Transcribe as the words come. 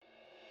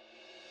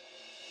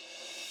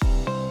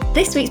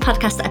This week's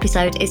podcast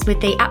episode is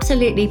with the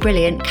absolutely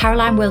brilliant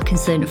Caroline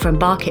Wilkinson from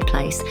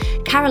Barketplace.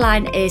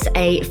 Caroline is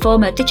a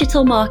former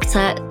digital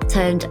marketer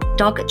turned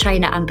dog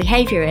trainer and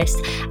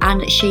behaviourist,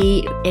 and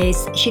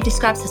she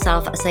describes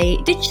herself as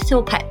a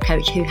digital pet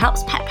coach who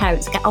helps pet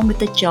parents get on with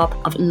the job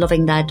of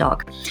loving their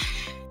dog.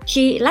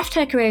 She left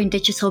her career in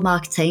digital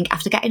marketing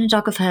after getting a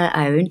dog of her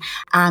own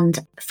and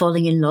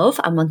falling in love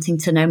and wanting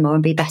to know more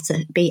and be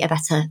a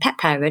better pet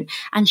parent.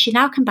 And she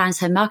now combines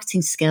her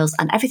marketing skills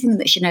and everything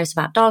that she knows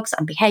about dogs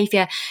and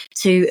behaviour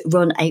to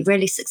run a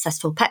really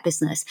successful pet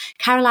business.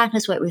 Caroline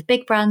has worked with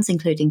big brands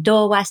including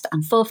Door West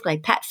and Fourth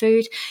Glade Pet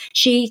Food.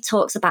 She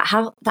talks about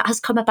how that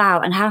has come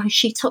about and how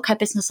she took her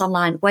business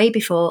online way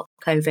before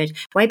COVID,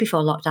 way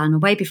before lockdown,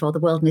 and way before the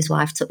world and his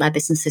wife took their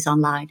businesses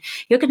online.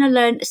 You're going to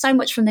learn so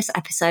much from this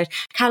episode.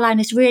 Caroline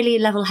is really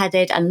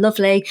level-headed and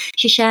lovely.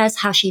 She shares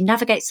how she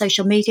navigates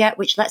social media,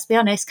 which, let's be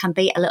honest, can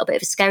be a little bit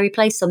of a scary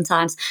place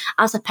sometimes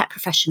as a pet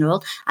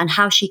professional, and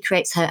how she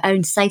creates her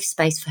own safe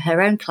space for her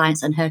own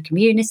clients and her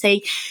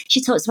community.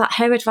 She talks about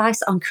her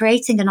advice on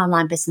creating an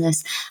online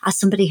business as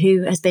somebody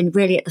who has been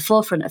really at the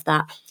forefront of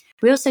that.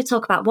 We also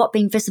talk about what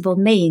being visible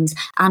means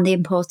and the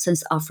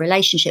importance of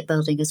relationship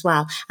building as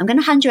well. I'm going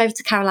to hand you over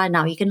to Caroline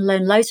now. You can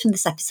learn loads from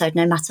this episode,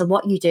 no matter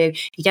what you do.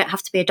 You don't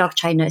have to be a dog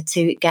trainer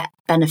to get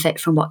benefit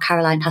from what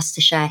Caroline has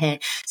to share here.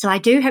 So I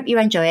do hope you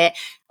enjoy it.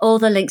 All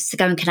the links to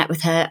go and connect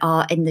with her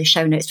are in the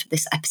show notes for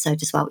this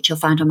episode as well, which you'll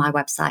find on my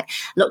website.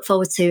 Look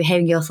forward to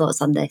hearing your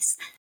thoughts on this.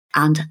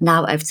 And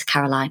now over to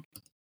Caroline.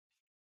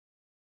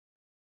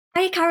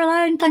 Hey,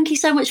 Caroline. Thank you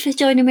so much for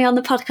joining me on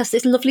the podcast.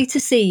 It's lovely to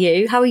see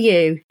you. How are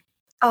you?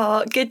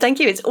 Oh, good. Thank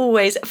you. It's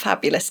always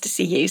fabulous to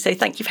see you. So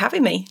thank you for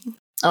having me.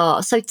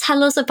 Oh, so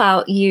tell us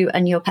about you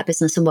and your pet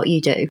business and what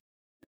you do.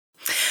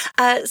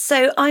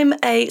 So I'm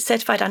a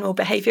certified animal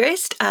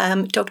behaviourist,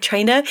 dog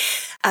trainer,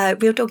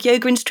 real dog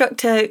yoga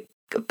instructor,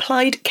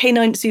 applied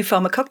canine zoo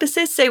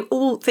pharmacognosist, so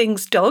all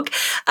things dog.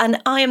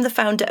 And I am the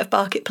founder of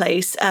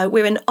Barketplace.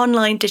 We're an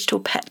online digital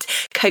pet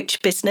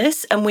coach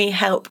business, and we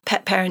help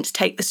pet parents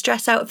take the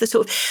stress out of the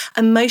sort of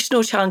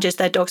emotional challenges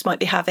their dogs might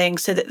be having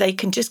so that they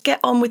can just get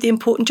on with the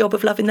important job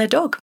of loving their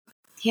dog.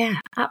 Yeah,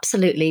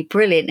 absolutely.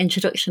 Brilliant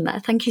introduction there.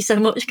 Thank you so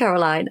much,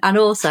 Caroline. And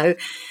also,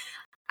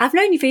 I've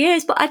known you for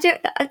years, but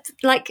I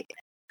like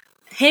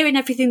hearing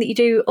everything that you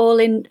do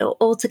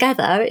all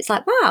together. It's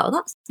like,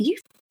 wow,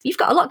 you've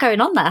got a lot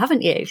going on there,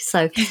 haven't you?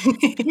 So,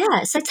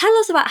 yeah. So tell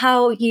us about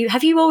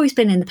have you always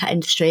been in the pet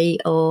industry,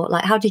 or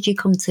like, how did you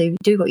come to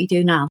do what you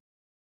do now?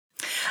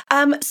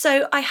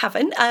 So I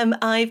haven't.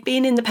 I've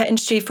been in the pet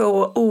industry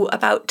for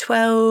about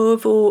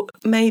 12 or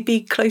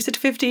maybe closer to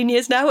 15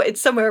 years now.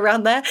 It's somewhere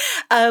around there.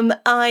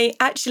 I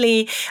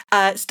actually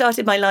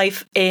started my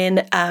life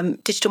in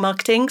digital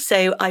marketing.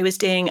 So I was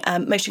doing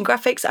motion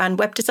graphics and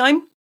web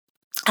design.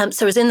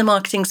 So I was in the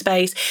marketing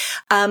space,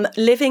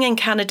 living in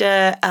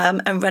Canada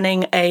and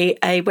running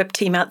a web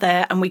team out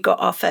there, and we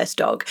got our first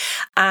dog,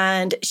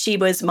 and she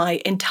was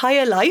my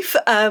entire life.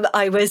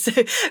 I was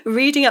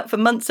reading up for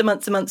months and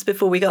months and months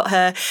before we got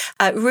her,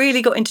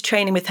 really got into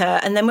training with her.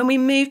 And then when we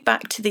moved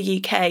back to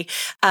the UK,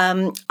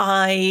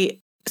 I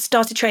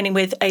started training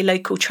with a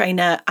local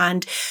trainer,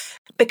 and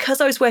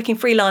because I was working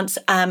freelance,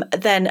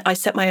 then I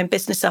set my own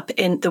business up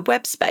in the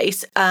web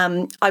space.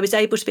 I was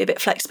able to be a bit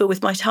flexible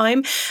with my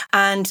time,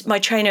 and my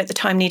trainer at the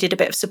time needed a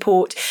bit of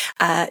support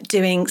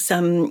doing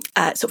some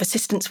sort of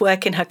assistance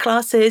work in her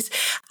classes.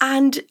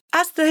 And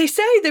as they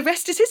say, the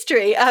rest is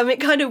history. It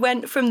kind of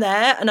went from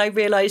there, and I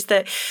realised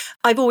that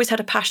I've always had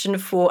a passion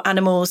for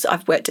animals.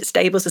 I've worked at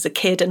stables as a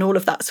kid and all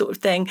of that sort of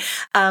thing.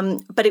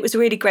 But it was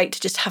really great to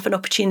just have an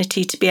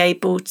opportunity to be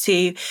able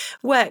to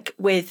work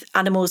with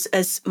animals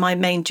as my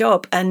main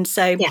job. And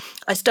so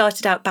I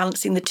started out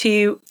balancing the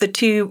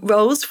two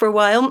roles for a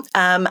while,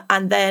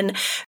 and then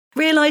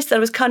realised that I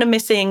was kind of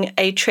missing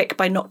a trick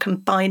by not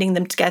combining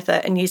them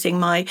together and using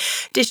my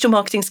digital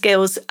marketing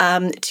skills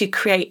to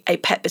create a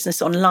pet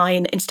business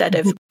online instead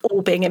of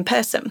all being in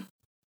person.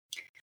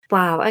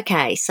 Wow.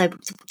 Okay. So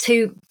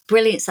two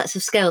brilliant sets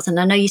of skills. And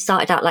I know you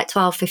started out like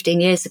 12,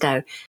 15 years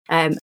ago.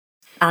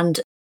 And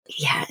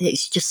yeah,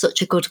 it's just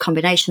such a good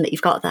combination that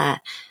you've got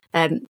there.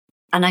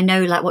 And I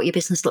know like what your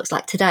business looks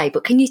like today,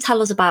 but can you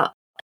tell us about,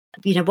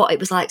 what it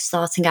was like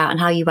starting out and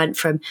how you went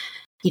from,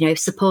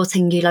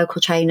 supporting your local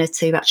trainer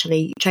to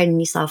actually training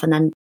yourself and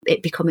then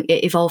it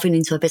evolving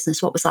into a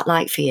business? What was that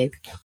like for you?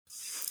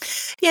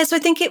 Yeah, so I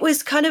think it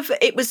was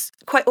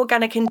quite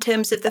organic in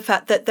terms of the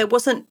fact that there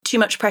wasn't too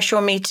much pressure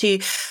on me to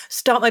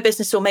start my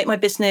business or make my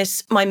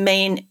business my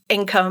main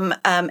income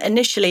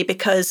initially,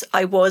 because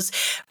I was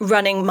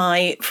running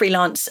my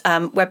freelance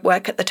web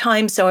work at the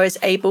time. So I was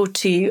able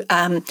to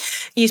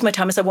use my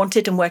time as I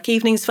wanted and work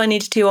evenings if I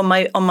needed to on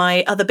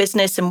my other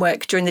business and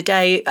work during the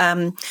day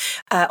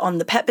on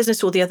the pet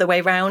business or the other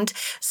way around.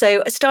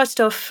 So I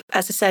started off,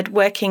 as I said,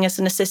 working as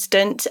an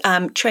assistant,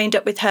 trained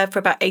up with her for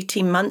about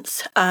 18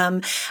 months.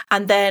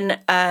 And then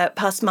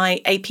passed my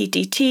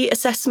APDT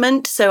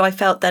assessment. So I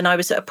felt then I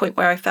was at a point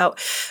where I felt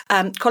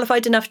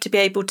qualified enough to be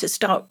able to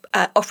start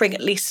offering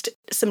at least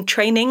some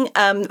training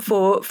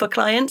for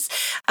clients.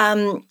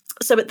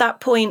 So at that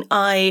point,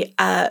 I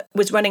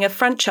was running a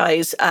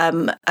franchise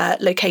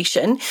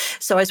location.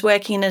 So I was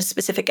working in a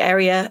specific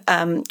area,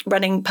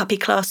 running puppy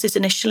classes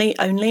initially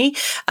only,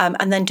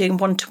 and then doing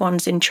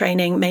one-to-ones in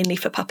training, mainly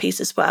for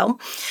puppies as well.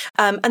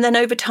 And then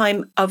over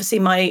time, obviously,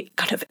 my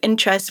kind of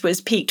interest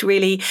was piqued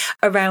really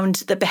around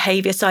the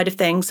behaviour side of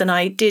things. And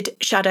I did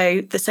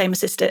shadow the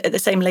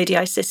same lady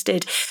I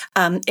assisted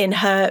in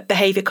her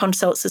behaviour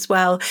consults as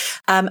well,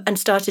 and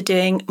started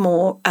doing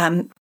more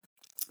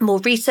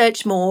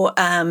research, more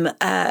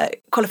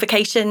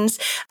qualifications,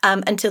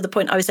 until the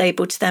point I was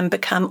able to then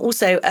become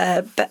also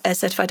a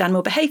certified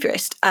animal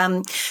behaviourist.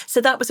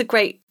 So that was a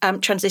great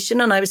transition,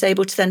 and I was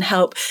able to then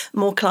help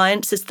more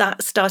clients. As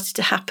that started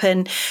to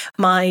happen,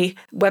 my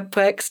web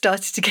work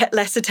started to get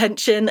less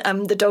attention,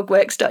 the dog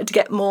work started to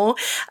get more.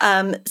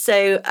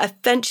 So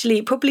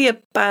eventually, probably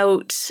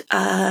about,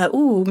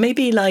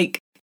 maybe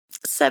like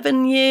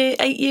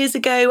 8 years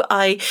ago,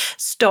 I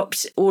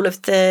stopped all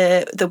of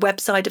the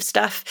website of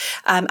stuff,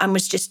 and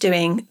was just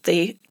doing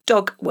the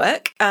dog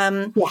work.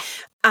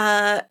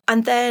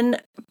 And then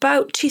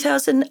about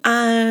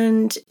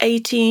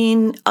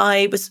 2018,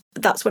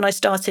 that's when I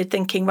started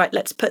thinking, right,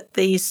 let's put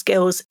these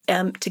skills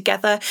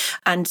together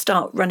and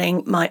start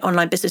running my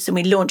online business. And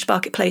we launched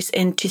Marketplace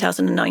in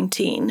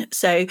 2019.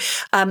 So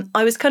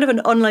I was kind of an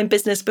online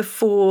business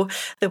before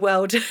the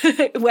world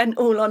went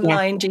all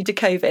online due to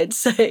COVID.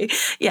 So,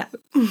 yeah.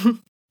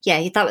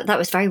 Yeah, that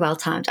was very well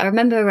timed. I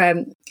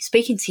remember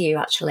speaking to you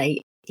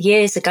actually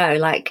years ago,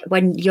 like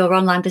when your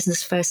online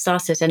business first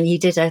started, and you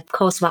did a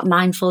course about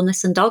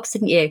mindfulness and dogs,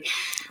 didn't you?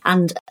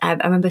 And I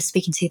remember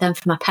speaking to you then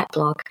for my pet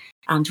blog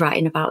and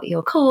writing about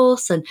your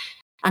course, and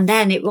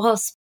then it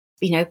was,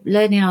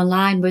 learning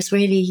online was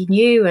really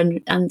new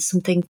and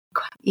something,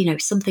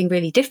 something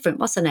really different,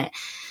 wasn't it?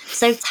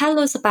 So tell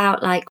us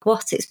about like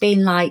what it's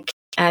been like,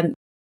 what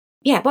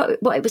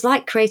it was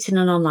like creating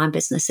an online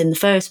business in the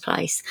first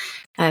place,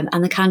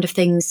 and the kind of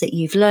things that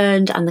you've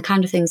learned, and the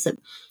kind of things that,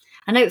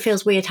 I know it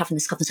feels weird having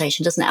this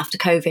conversation, doesn't it, after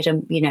COVID,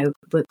 and we're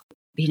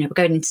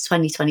going into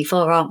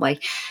 2024, aren't we?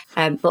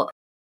 But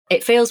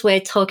it feels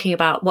weird talking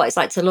about what it's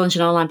like to launch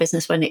an online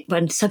business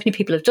when so many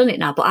people have done it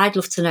now. But I'd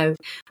love to know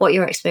what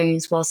your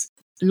experience was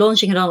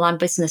launching an online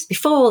business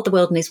before the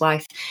World and His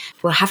Wife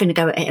were having a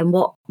go at it, and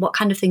what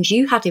kind of things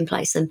you had in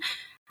place, and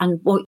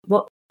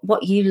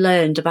what you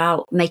learned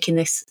about making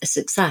this a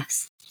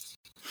success.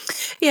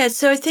 Yeah,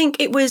 so I think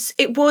it was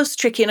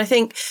tricky, and I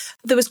think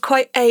there was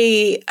quite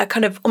a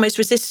kind of almost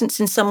resistance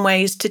in some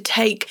ways to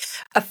take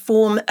a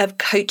form of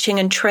coaching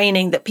and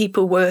training that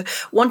people were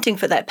wanting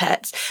for their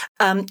pets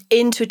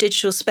into a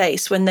digital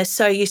space when they're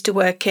so used to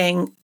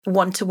working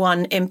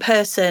one-to-one in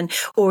person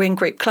or in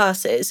group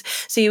classes.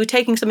 So you were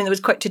taking something that was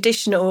quite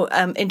traditional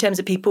in terms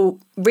of people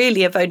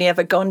really have only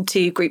ever gone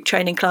to group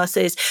training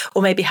classes,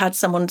 or maybe had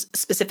someone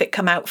specific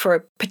come out for a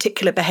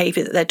particular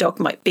behaviour that their dog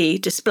might be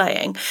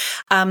displaying.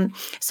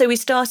 So we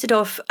started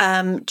off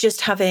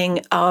just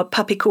having our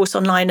puppy course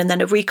online and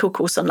then a recall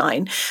course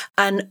online.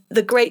 And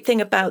the great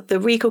thing about the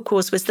recall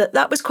course was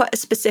that was quite a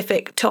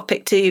specific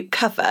topic to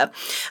cover.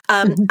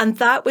 And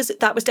that was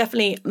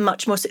definitely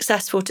much more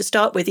successful to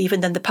start with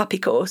even than the puppy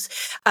course.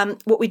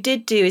 What we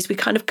did do is we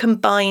kind of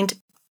combined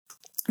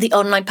the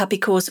online puppy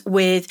course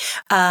with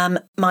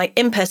my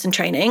in-person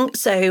training.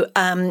 So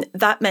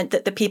that meant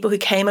that the people who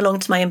came along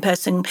to my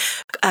in-person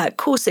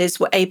courses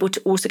were able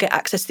to also get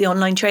access to the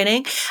online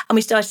training. And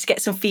we started to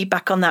get some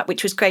feedback on that,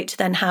 which was great to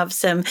then have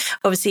some,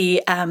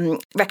 obviously,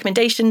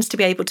 recommendations to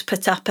be able to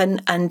put up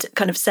and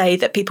kind of say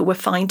that people were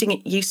finding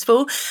it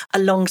useful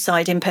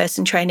alongside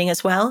in-person training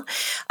as well.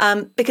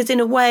 Because in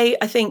a way,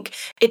 I think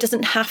it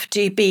doesn't have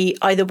to be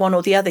either one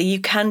or the other.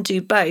 You can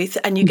do both,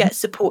 and you get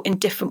support in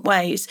different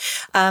ways.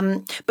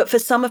 But for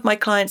some of my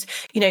clients,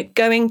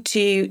 going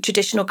to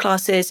traditional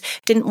classes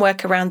didn't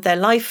work around their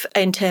life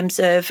in terms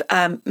of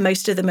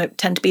most of them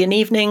tend to be in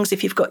evenings.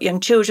 If you've got young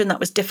children, that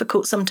was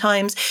difficult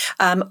sometimes.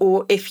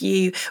 Or if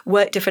you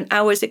work different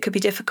hours, it could be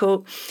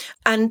difficult.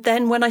 And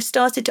then when I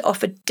started to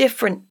offer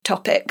different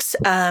topics,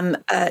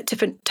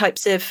 different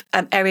types of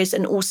areas,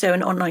 and also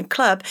an online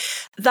club,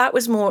 that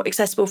was more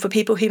accessible for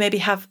people who maybe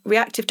have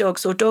reactive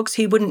dogs, or dogs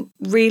who wouldn't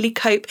really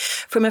cope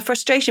from a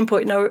frustration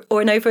point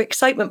or an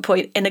overexcitement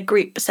point in a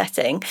group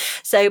setting.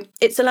 So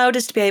it's allowed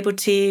us to be able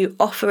to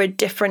offer a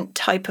different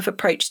type of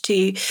approach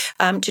to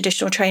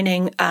traditional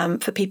training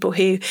for people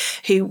who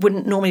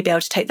wouldn't normally be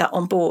able to take that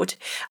on board.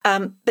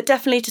 But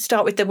definitely to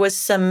start with, there was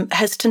some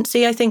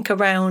hesitancy, I think,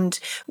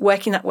 around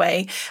working that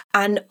way.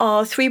 And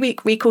our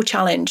 3-week recall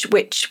challenge,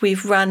 which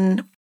we've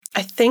run,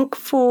 I think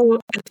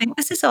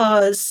this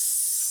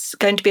is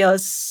going to be our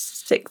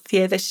 6th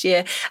year this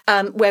year,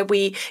 where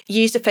we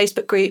used a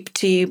Facebook group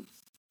to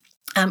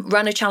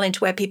run a challenge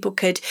where people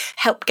could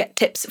help get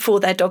tips for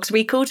their dog's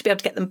recall to be able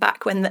to get them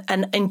back and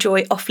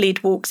enjoy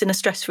off-lead walks in a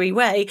stress-free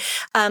way.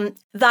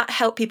 That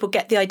helped people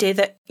get the idea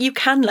that you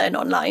can learn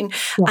online.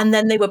 Yeah. And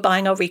then they were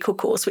buying our recall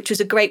course, which was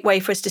a great way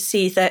for us to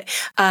see that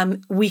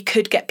we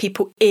could get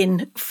people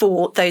in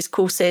for those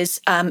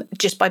courses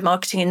just by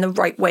marketing in the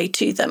right way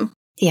to them.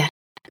 Yeah.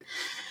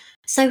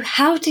 So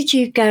how did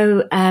you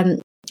go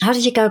how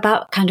did you go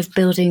about kind of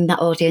building that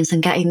audience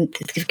and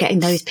getting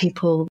those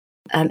people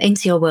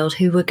into your world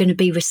who were going to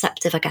be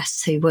receptive, I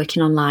guess, to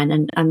working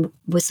online? And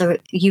was there,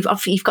 you've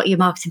got your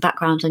marketing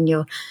background and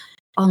your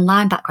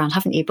online background,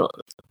 haven't you? But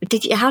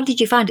how did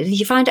you find it? Did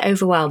you find it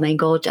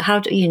overwhelming, or how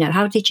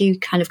did you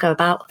kind of go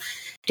about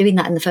doing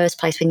that in the first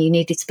place when you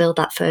needed to build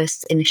that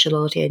first initial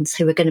audience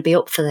who were going to be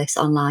up for this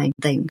online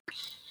thing?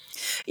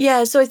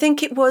 Yeah, so I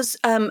think it was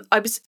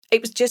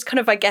it was just kind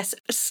of, I guess,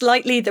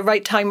 slightly the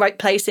right time, right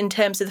place in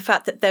terms of the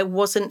fact that there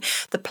wasn't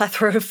the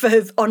plethora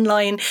of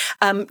online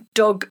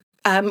dog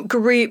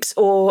groups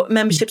or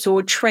memberships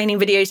or training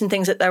videos and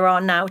things that there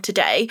are now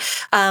today.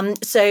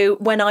 So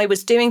when I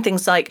was doing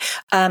things like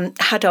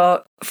had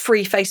our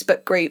free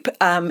Facebook group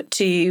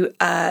to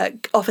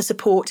offer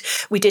support,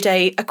 we did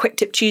a Quick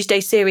Tip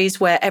Tuesday series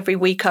where every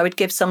week I would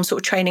give some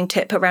sort of training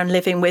tip around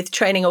living with,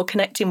 training or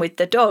connecting with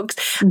the dogs.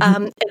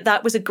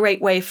 That was a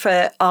great way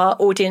for our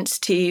audience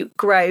to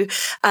grow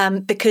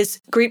because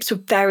groups were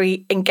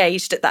very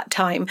engaged at that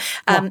time.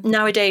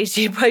 Nowadays,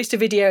 you post a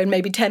video and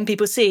maybe 10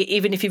 people see it,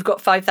 even if you've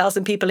got 5,000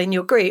 people in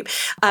your group.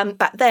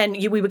 Back then,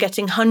 we were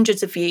getting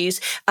hundreds of views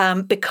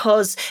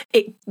because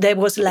there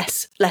was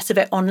less of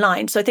it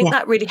online. So I think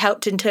that really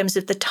helped in terms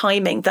of the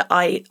timing that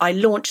I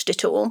launched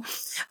it all.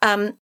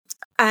 And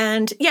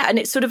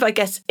it's sort of, I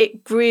guess,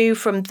 it grew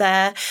from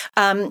there.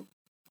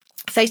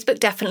 Facebook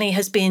definitely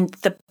has been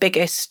the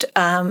biggest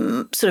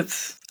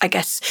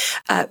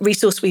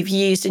resource we've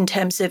used in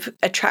terms of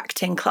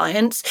attracting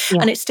clients.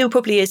 And it still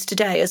probably is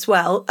today as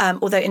well,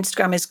 although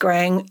Instagram is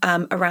growing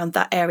around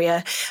that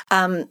area.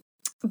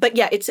 But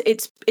yeah,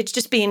 it's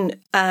just been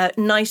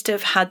nice to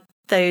have had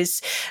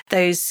those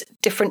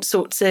different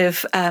sorts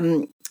of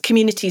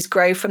communities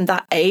grow from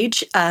that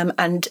age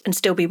and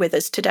still be with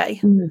us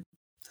today.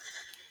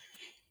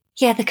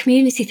 Yeah, the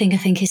community thing I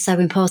think is so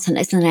important,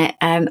 isn't it?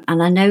 And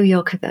I know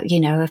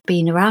I've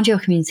been around your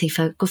community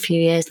for a good few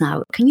years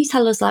now. Can you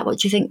tell us, what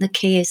do you think the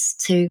key is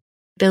to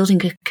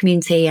building a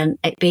community and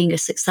it being a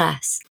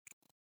success?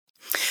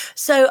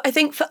 So I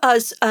think for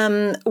us,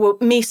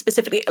 me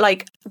specifically,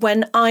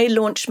 when I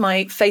launched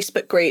my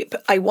Facebook group,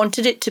 I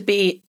wanted it to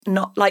be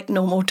not like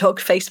normal dog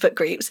Facebook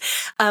groups.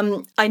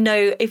 I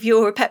know if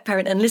you're a pet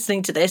parent and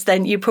listening to this,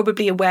 then you're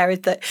probably aware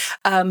that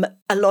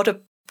a lot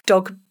of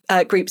dog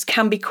groups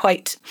can be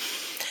quite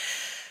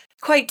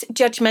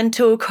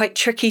judgmental, quite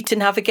tricky to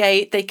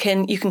navigate.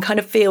 You can kind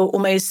of feel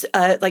almost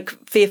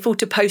fearful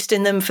to post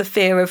in them for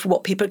fear of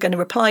what people are going to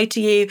reply to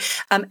you.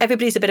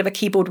 Everybody's a bit of a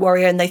keyboard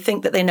warrior and they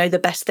think that they know the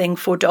best thing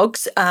for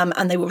dogs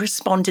and they will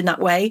respond in that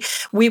way.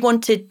 We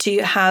wanted to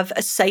have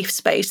a safe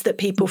space that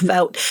people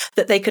felt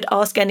that they could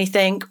ask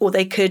anything or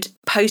they could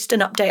post an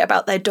update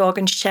about their dog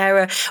and share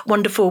a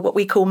wonderful, what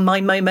we call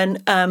my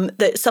moment,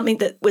 that something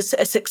that was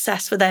a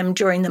success for them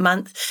during the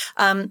month.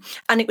 And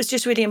it was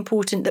just really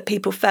important that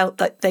people felt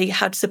that they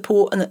had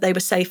support and that they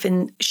were safe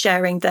in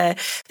sharing their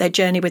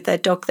journey with their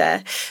dog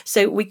there.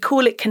 So we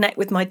call it Connect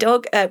with My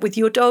Dog, with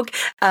Your Dog.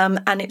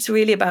 And it's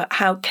really about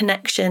how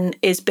connection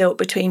is built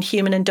between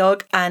human and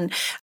dog. And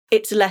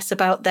it's less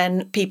about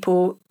then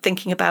people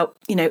thinking about,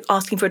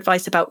 asking for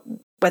advice about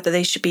whether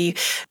they should be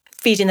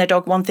feeding their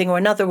dog one thing or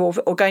another or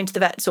going to the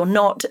vets or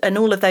not. And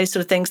all of those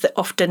sort of things that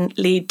often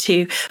lead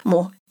to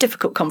more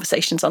difficult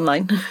conversations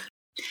online.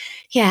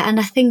 Yeah. And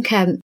I think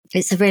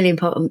it's a really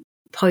important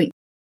point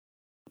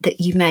that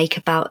you make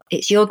about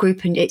it's your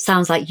group, and it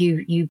sounds like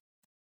you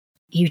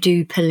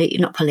do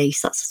not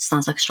police, that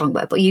sounds like a strong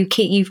word, but you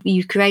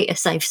create a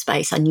safe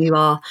space and you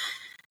are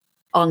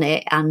on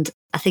it. And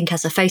I think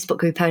as a Facebook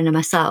group owner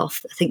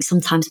myself, I think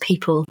sometimes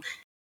people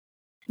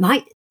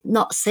might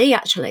not see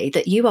actually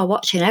that you are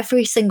watching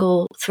every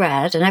single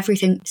thread and every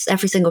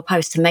single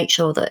post to make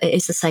sure that it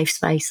is a safe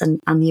space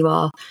and you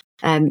are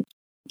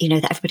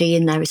that everybody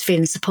in there is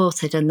feeling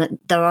supported and that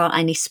there aren't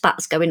any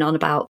spats going on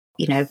about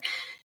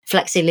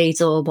flexi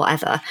leads or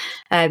whatever,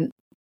 and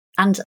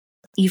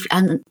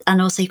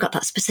also you've got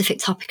that specific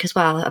topic as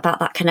well about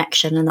that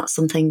connection, and that's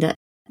something that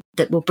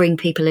will bring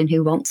people in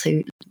who want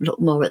to look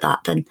more at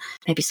that than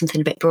maybe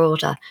something a bit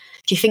broader.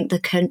 Do you think the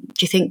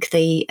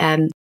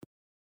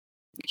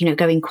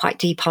going quite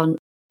deep on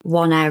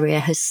one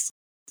area do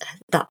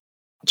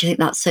you think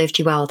that served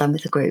you well then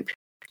with the group?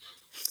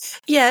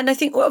 Yeah, and I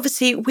think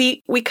obviously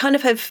we kind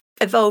of have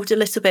evolved a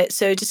little bit.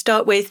 So to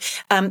start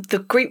with,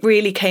 the group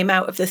really came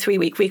out of the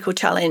 3-week recall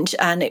challenge,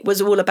 and it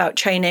was all about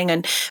training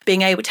and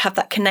being able to have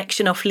that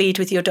connection off lead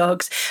with your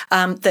dogs,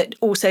 that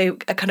also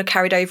kind of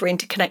carried over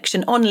into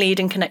connection on lead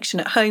and connection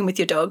at home with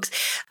your dogs.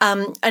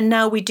 And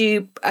now we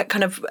do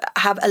kind of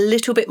have a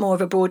little bit more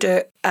of a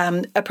broader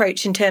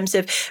approach in terms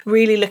of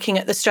really looking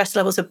at the stress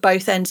levels of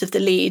both ends of the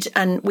lead.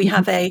 And we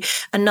have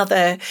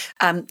another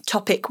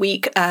topic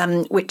week,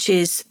 which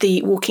is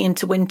the Walking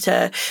into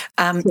Winter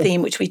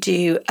theme, which we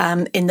do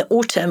in the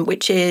autumn,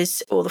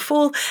 or the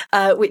fall,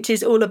 which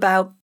is all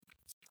about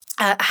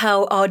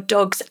how our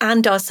dogs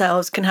and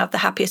ourselves can have the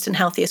happiest and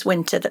healthiest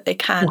winter that they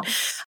can. Yeah.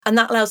 And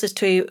that allows us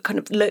to kind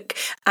of look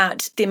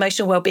at the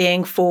emotional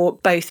well-being for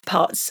both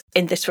parts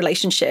in this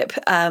relationship,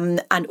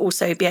 and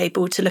also be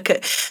able to look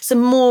at some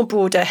more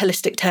broader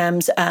holistic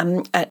terms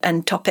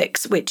and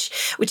topics, which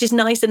is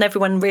nice, and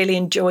everyone really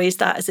enjoys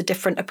that as a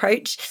different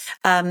approach.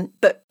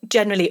 But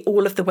generally,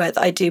 all of the work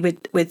that I do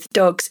with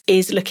dogs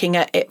is looking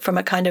at it from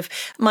a kind of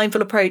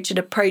mindful approach, an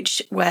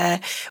approach where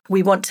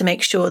we want to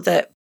make sure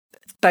that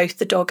both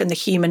the dog and the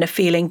human are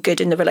feeling good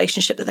in the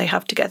relationship that they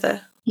have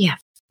together. Yeah.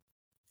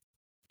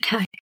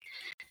 Okay.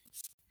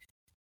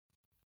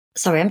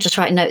 Sorry, I'm just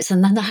writing notes,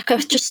 and then I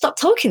just stop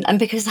talking then,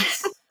 because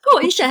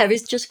what you share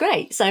is just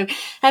great. So,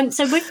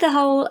 so with the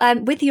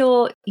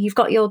whole, you've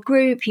got your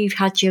group, you've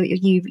had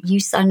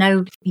I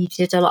know you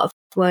did a lot of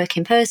work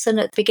in person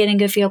at the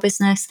beginning of your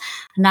business.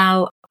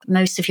 Now,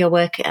 most of your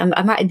work, I'm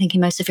right in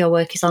thinking most of your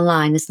work is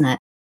online, isn't it?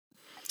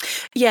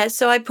 Yeah,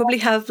 so I probably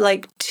have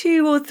like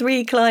 2 or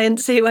 3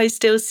 clients who I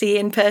still see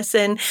in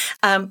person.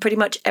 Pretty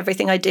much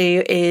everything I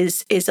do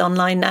is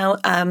online now,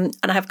 and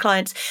I have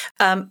clients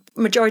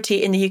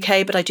majority in the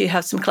UK, but I do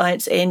have some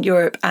clients in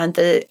Europe and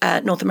the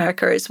North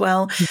America as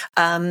well,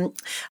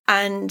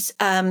 and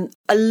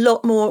a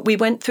lot more. We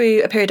went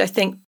through a period, I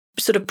think,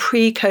 sort of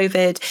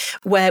pre-COVID,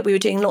 where we were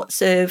doing lots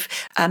of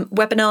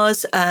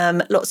webinars,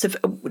 lots of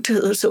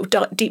sort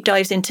of deep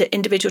dives into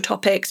individual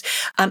topics.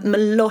 A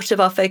lot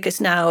of our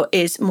focus now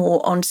is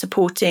more on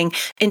supporting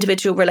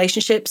individual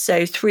relationships,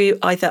 so through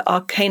either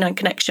our Canine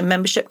Connection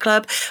membership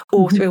club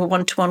or through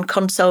one-to-one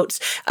consults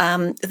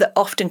that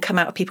often come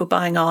out of people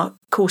buying our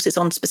courses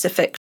on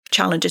specific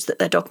challenges that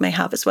their dog may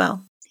have as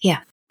well. Yeah.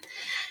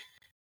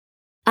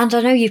 And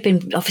I know you've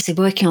been obviously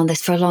working on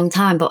this for a long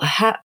time, but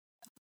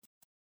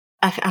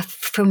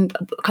from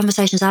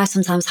conversations I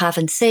sometimes have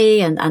and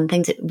see, and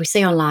things that we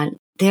see online,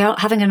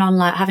 having an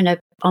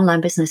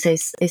online business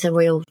is a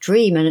real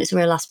dream, and it's a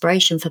real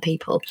aspiration for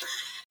people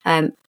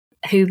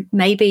who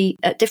may be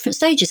at different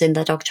stages in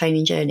their dog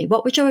training journey.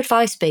 What would your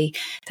advice be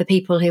for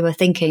people who are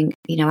thinking,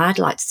 I'd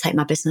like to take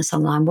my business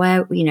online?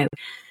 Where,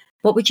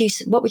 what would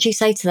you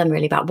say to them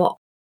really about what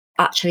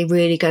actually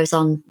really goes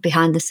on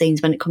behind the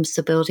scenes when it comes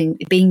to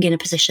being in a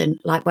position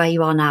like where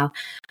you are now,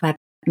 where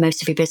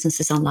most of your business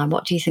is online?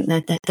 What do you think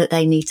that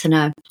they need to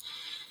know?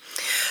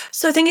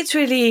 So I think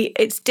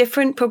it's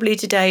different probably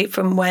today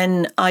from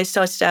when I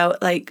started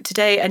out. Like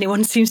today,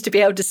 anyone seems to be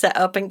able to set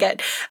up and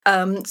get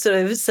sort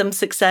of some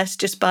success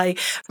just by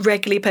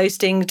regularly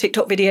posting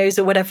TikTok videos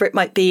or whatever it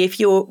might be.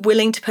 If you're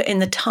willing to put in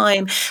the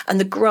time and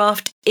the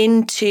graft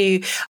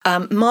into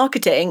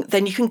marketing,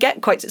 then you can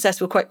get quite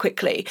successful quite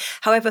quickly.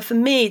 However, for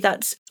me,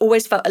 that's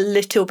always felt a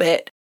little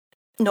bit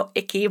not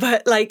icky,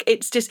 but like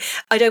it's just,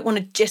 I don't want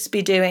to just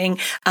be doing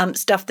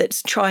stuff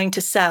that's trying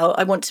to sell.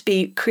 I want to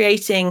be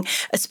creating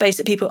a space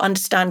that people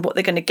understand what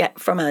they're going to get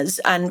from us.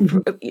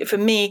 And for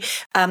me,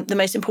 the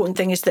most important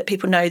thing is that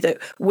people know that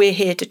we're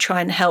here to try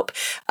and help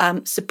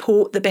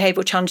support the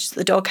behavioural challenges that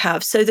the dog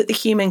have, so that the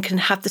human can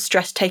have the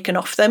stress taken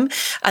off them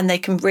and they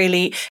can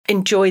really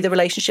enjoy the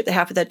relationship they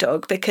have with their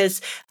dog,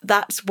 because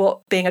that's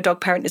what being a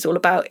dog parent is all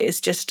about, is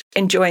just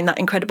enjoying that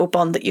incredible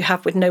bond that you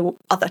have with no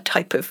other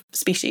type of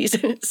species.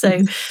 So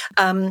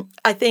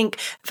I think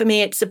for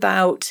me, it's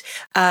about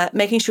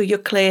making sure you're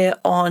clear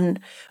on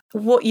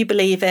what you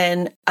believe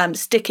in,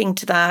 sticking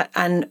to that,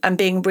 and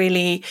being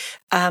really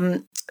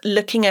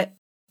looking at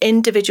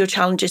individual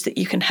challenges that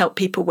you can help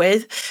people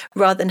with,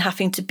 rather than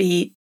having to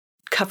be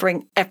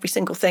covering every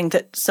single thing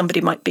that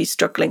somebody might be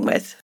struggling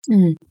with.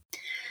 Yeah,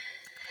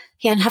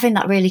 and having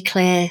that really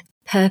clear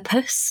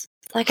purpose,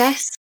 I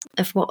guess,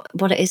 of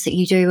what it is that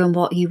you do and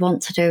what you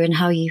want to do and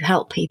how you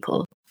help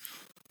people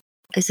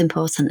is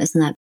important,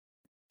 isn't it?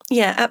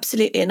 Yeah,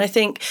 absolutely. And I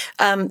think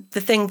the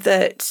thing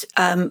that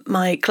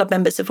my club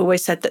members have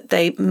always said that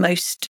they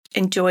most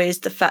enjoy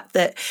is the fact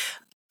that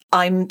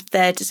I'm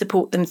there to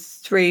support them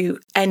through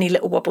any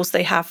little wobbles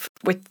they have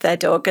with their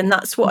dog. And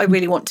that's what I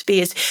really want to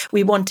be, is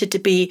we wanted to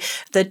be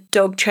the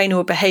dog trainer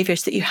or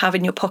behaviourist that you have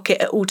in your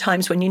pocket at all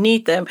times when you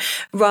need them,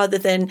 rather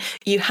than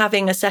you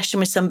having a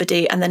session with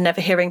somebody and then never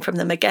hearing from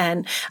them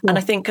again. Yeah. And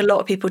I think a lot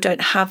of people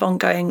don't have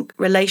ongoing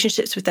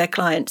relationships with their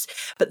clients,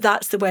 but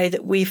that's the way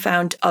that we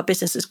found our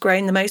business has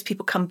grown the most.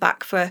 People come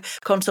back for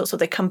consults, or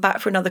they come back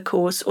for another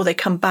course, or they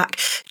come back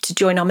to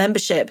join our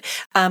membership.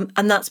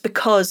 And that's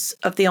because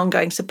of the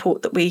ongoing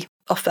support that we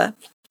offer.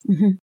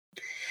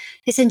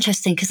 It's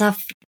interesting because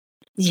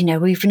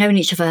we've known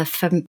each other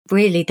from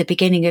really the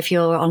beginning of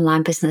your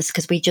online business,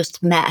 because we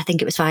just met, I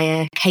think it was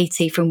via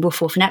Katie from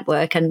Woof Woof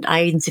Network, and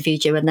I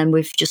interviewed you, and then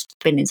we've just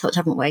been in touch,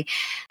 haven't we?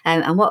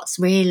 And what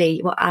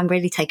I'm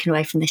really taking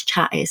away from this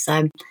chat is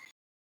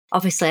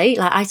obviously,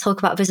 like I talk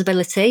about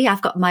visibility.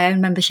 I've got my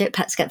own membership,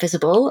 Pets Get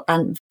Visible,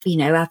 and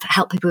I've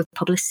helped people with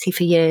publicity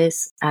for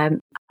years.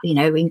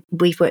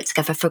 We've worked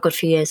together for a good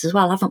few years as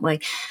well, haven't we?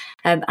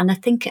 And I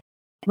think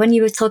when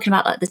you were talking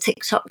about like the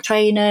TikTok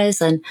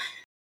trainers, and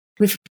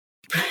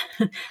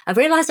I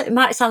realised that it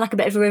might sound like a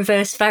bit of a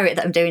reverse ferret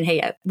that I'm doing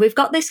here. We've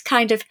got this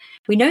kind of,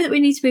 we know that we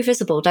need to be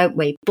visible, don't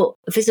we? But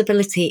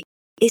visibility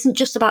isn't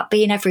just about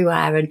being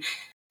everywhere and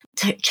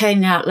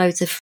churning out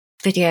loads of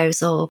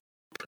videos or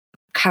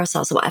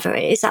carousels or whatever.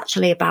 It is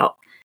actually about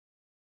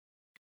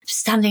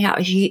standing out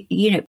as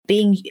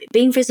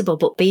being visible,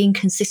 but being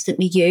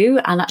consistently you,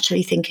 and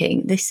actually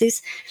thinking, this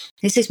is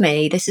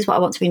me, this is what I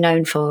want to be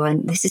known for,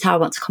 and this is how I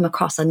want to come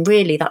across. And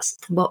really, that's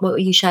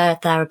what you shared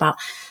there about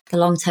the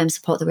long-term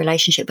support, the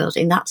relationship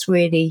building. That's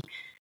really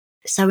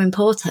so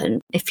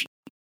important.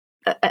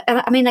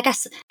 I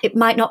guess it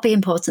might not be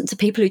important to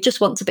people who just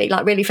want to be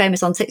like really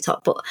famous on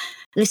TikTok, but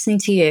listening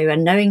to you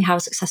and knowing how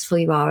successful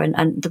you are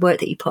and the work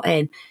that you put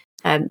in,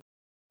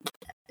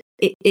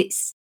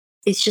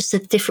 it's just a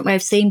different way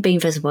of seeing being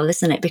visible,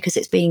 isn't it? Because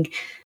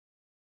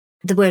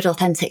the word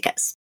authentic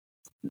gets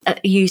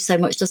used so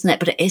much, doesn't it?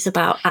 But it is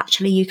about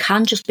actually you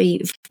can just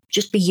be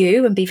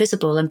you and be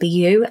visible and be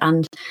you,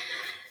 and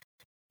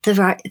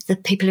the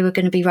people who are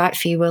going to be right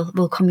for you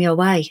will come your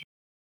way.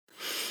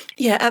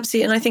 Yeah,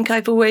 absolutely. And I think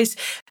I've always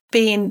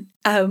been,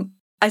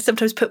 I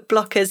sometimes put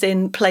blockers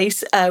in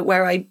place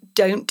where I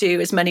don't do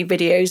as many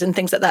videos and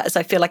things like that as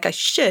I feel like I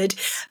should,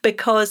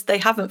 because they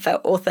haven't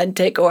felt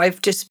authentic, or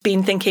I've just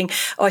been thinking,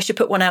 oh, I should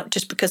put one out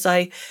just because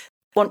I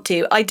want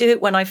to. I do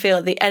it when I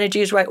feel the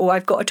energy is right, or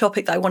I've got a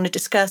topic that I want to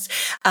discuss,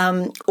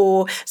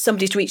 or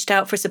somebody's reached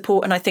out for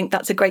support and I think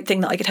that's a great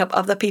thing that I could help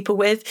other people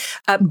with,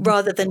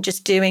 rather than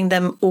just doing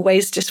them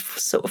always just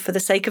sort of for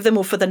the sake of them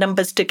or for the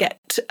numbers to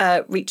get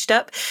reached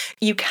up.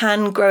 You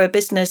can grow a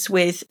business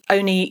with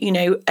only,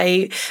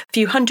 a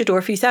few hundred or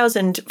a few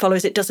thousand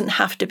followers. It doesn't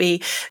have to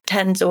be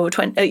tens or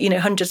 20,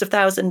 hundreds of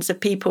thousands of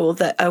people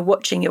that are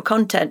watching your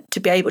content to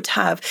be able to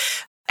have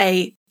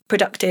a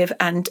productive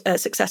and a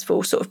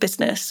successful sort of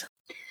business.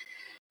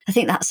 I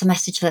think that's a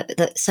message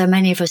that so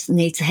many of us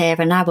need to hear.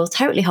 And I will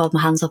totally hold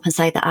my hands up and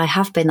say that I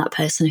have been that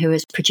person who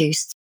has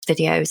produced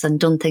videos and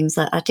done things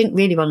that I didn't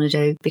really want to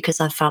do because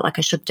I felt like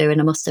I should do and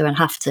I must do and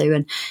have to.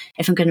 And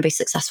if I'm going to be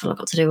successful, I've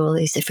got to do all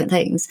these different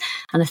things.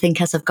 And I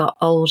think as I've got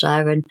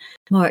older and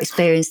more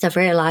experienced, I've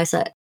realised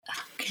that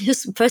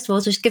just, first of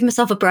all, just give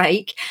myself a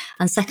break.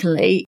 And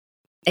secondly,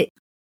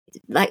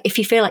 if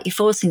you feel like you're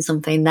forcing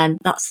something, then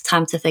that's the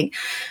time to think,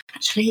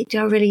 actually, do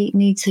I really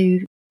need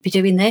to be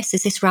doing this?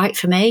 Is this right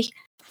for me?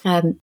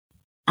 And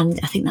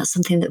I think that's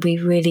something that we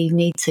really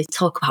need to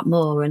talk about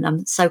more. And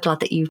I'm so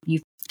glad that you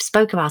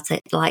spoke about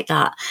it like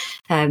that,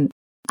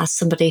 as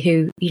somebody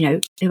who I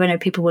know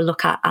people will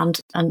look at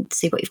and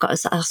see what you've got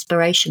as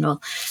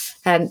aspirational.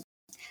 I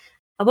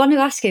want to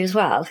ask you as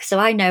well. So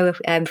I know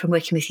from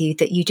working with you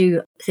that you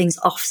do things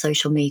off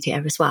social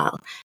media as well.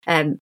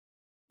 And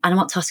I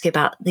want to ask you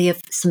about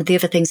some of the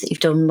other things that you've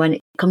done when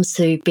it comes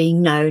to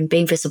being known,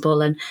 being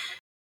visible, and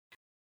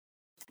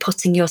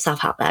putting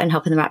yourself out there and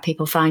helping the right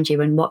people find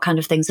you, and what kind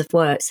of things have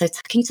worked. So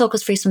can you talk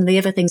us through some of the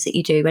other things that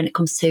you do when it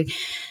comes to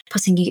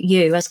putting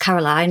you as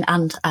Caroline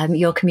and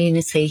your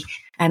community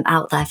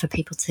out there for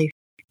people to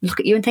look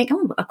at you and think,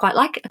 oh, I quite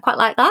like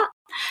that.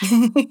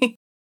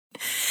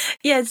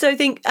 Yeah, so I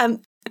think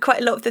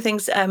quite a lot of the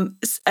things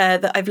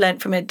that I've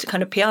learned from a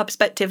kind of PR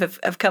perspective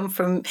have come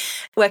from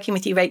working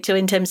with you, Rachel,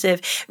 in terms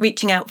of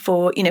reaching out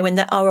for, when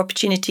there are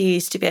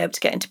opportunities to be able to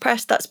get into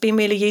press. That's been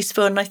really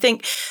useful. And I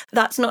think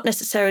that's not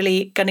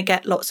necessarily going to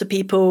get lots of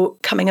people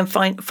coming and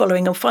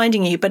following or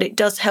finding you, but it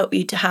does help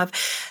you to have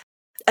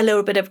a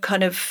little bit of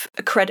kind of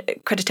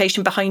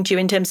accreditation behind you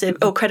in terms of,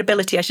 or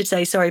credibility, I should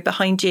say,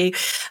 behind you,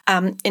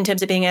 in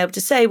terms of being able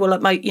to say, well,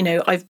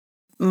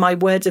 my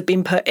words have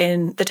been put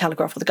in the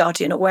Telegraph or the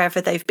Guardian or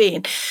wherever they've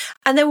been.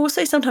 And they're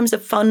also sometimes a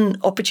fun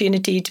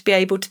opportunity to be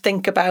able to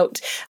think about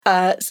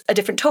a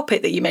different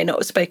topic that you may not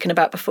have spoken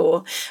about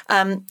before.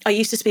 I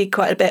used to speak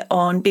quite a bit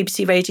on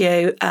BBC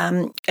Radio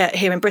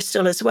here in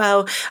Bristol as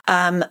well.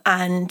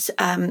 And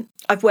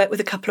I've worked with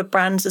a couple of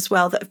brands as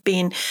well that have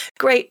been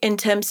great in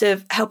terms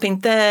of helping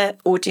their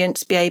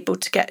audience be able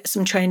to get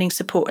some training,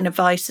 support and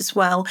advice as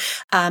well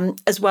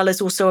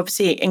as also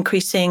obviously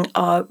increasing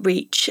our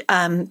reach.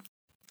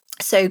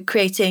 So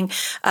creating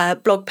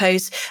blog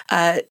posts,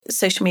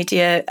 social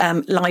media,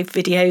 live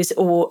videos,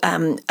 or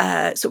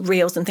sort of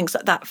reels and things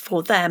like that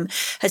for them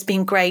has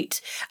been great.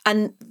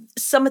 And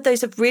some of those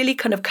have really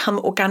kind of come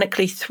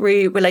organically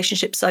through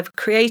relationships I've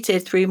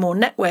created through more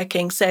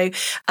networking. So,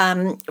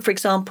 for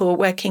example,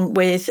 working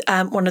with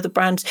one of the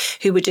brands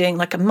who were doing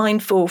like a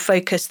mindful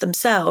focus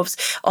themselves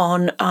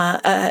on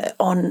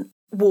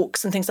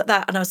walks and things like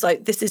that, and I was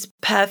like, this is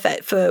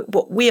perfect for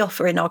what we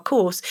offer in our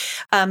course,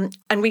 and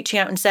reaching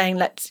out and saying,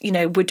 let's,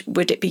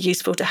 would it be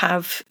useful to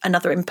have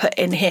another input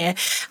in here?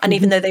 And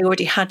even though they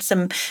already had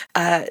some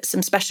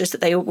specialists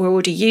that they were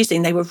already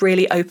using, they were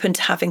really open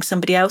to having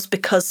somebody else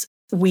because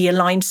we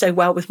aligned so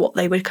well with what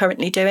they were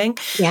currently doing.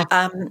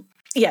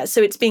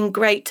 So it's been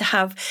great to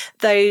have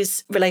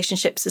those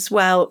relationships as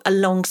well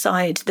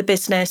alongside the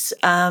business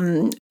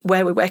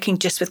where we're working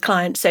just with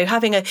clients. So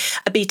having a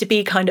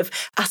B2B kind of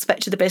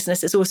aspect to the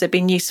business has also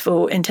been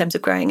useful in terms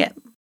of growing it.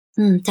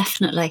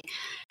 Definitely.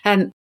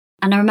 And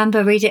I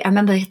remember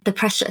the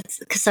pressure,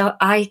 because so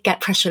I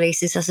get press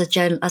releases as a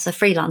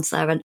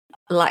freelancer, and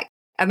like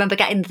I remember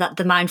getting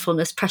the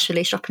mindfulness press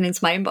release dropping into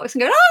my inbox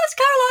and going, oh, it's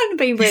Caroline, and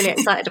being really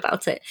excited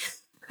about it.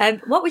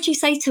 What would you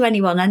say to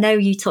anyone? I know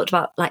you talked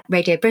about like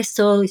Radio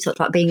Bristol, you talked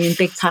about being in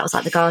big titles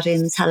like The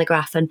Guardian, The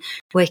Telegraph, and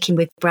working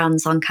with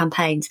brands on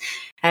campaigns.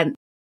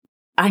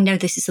 I know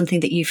this is something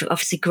that you've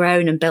obviously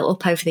grown and built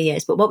up over the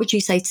years, but what would you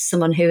say to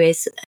someone who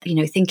is,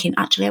 thinking,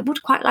 actually, I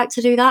would quite like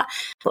to do that,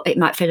 but it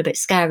might feel a bit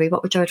scary?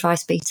 What would your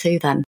advice be to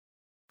them?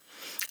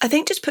 I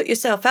think just put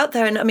yourself out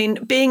there. And I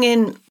mean, being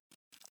in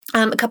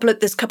there's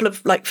a couple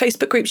of like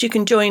Facebook groups you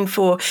can join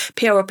for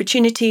PR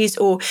opportunities,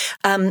 or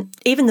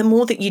even the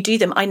more that you do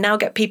them, I now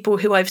get people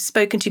who I've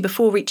spoken to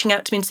before reaching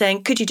out to me and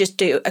saying, could you just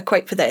do a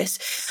quote for this?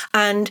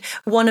 And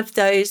one of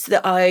those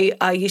that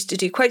I used to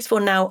do quotes for,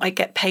 now I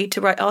get paid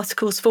to write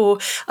articles for.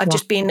 I've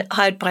just been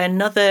hired by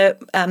another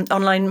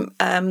online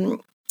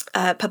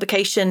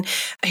publication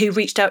who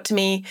reached out to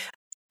me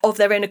of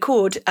their own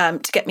accord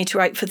to get me to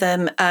write for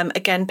them,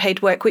 again,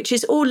 paid work, which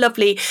is all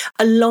lovely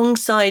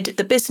alongside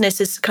the business,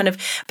 is kind of,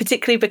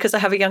 particularly because I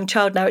have a young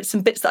child now, it's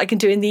some bits that I can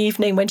do in the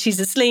evening when she's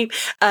asleep,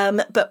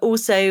 but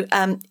also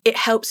it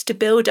helps to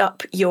build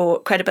up your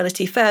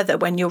credibility further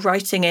when you're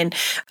writing in,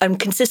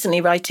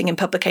 consistently writing in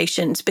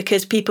publications,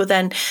 because people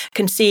then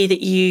can see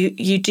that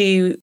you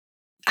do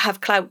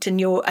have clout,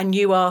 and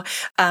you are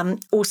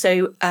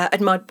also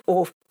admired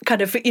or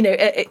kind of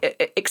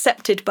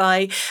accepted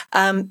by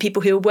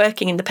people who are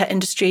working in the pet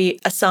industry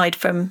aside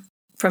from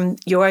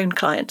your own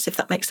clients, if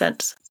that makes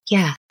sense.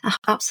 Yeah,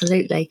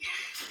 absolutely.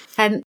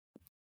 And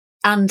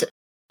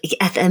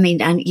I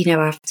mean, and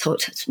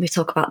we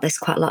talk about this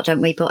quite a lot,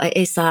 don't we? But it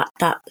is that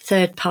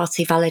third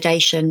party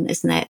validation,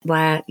 isn't it?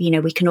 Where,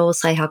 we can all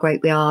say how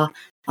great we are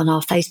on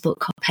our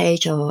Facebook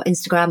page or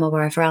Instagram or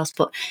wherever else.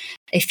 But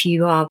if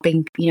you are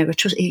being, you're a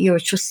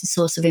trusted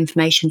source of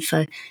information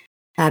for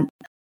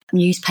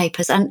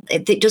newspapers, and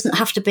it doesn't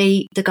have to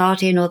be The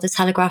Guardian or The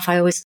Telegraph. I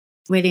always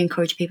really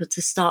encourage people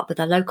to start with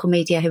their local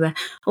media, who are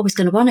always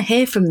going to want to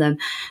hear from them.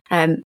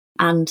 And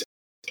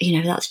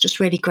that's just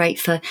really great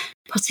for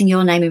putting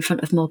your name in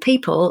front of more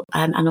people,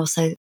 and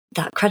also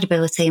that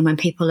credibility. And when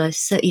people are,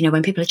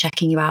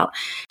 checking you out,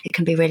 it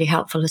can be really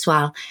helpful as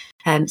well.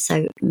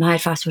 So my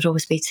advice would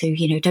always be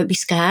to, don't be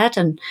scared.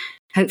 And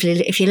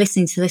hopefully, if you're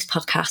listening to this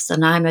podcast,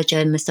 and I'm a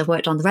journalist, I've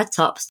worked on the red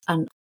tops,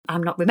 and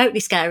I'm not remotely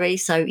scary.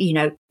 So,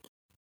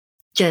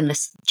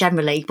 journalists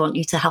generally want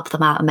you to help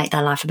them out and make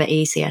their life a bit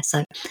easier.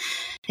 So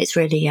it's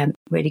really,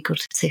 really good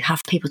to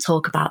have people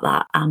talk about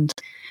that and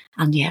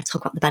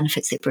talk about the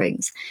benefits it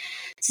brings.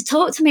 So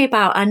talk to me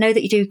about, I know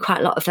that you do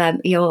quite a lot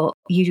of,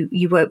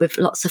 you work with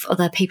lots of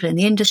other people in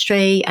the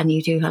industry, and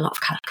you do a lot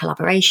of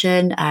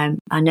collaboration.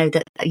 I know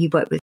that you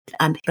work with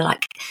people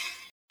like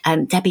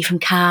Debbie from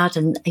CAD,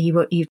 and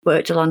you've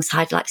worked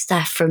alongside like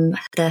Steph from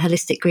the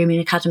Holistic Grooming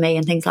Academy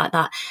and things like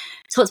that.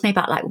 Talk to me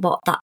about like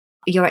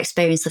your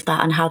experience of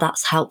that and how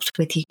that's helped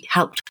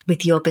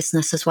with your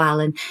business as well,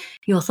 and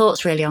your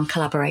thoughts really on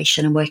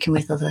collaboration and working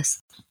with others.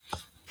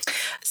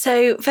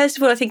 So first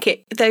of all, I think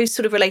those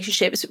sort of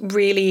relationships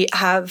really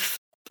have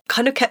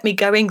kind of kept me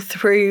going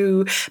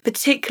through,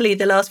 particularly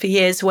the last few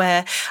years,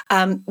 where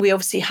we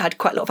obviously had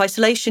quite a lot of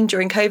isolation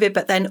during COVID,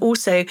 but then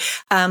also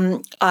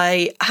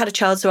I had a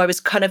child, so I was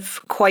kind of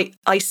quite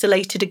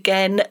isolated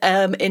again,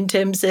 in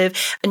terms of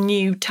a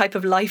new type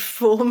of life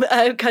form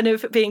kind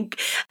of being,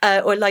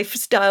 or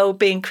lifestyle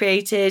being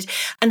created,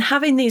 and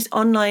having these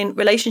online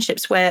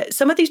relationships where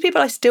some of these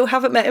people I still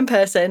haven't met in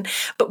person,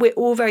 but we're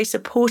all very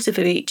supportive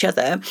of each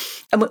other,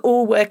 and we're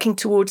all working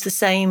towards the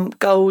same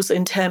goals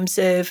in terms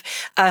of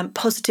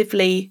positively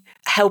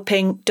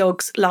helping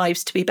dogs'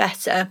 lives to be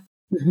better.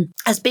 Mm-hmm.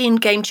 Has been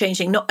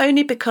game-changing, not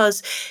only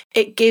because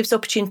it gives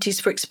opportunities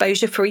for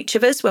exposure for each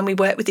of us when we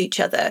work with each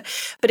other,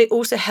 but it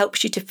also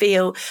helps you to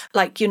feel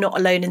like you're not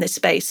alone in this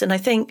space. And I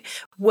think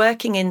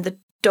working in the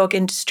dog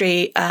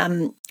industry,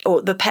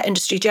 or the pet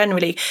industry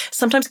generally,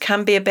 sometimes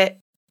can be a bit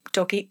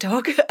dog eat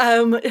dog,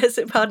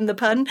 pardon the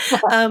pun,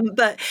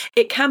 but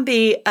it can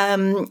be,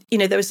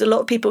 there's a lot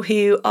of people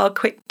who are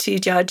quick to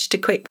judge,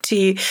 quick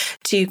to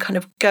kind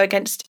of go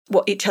against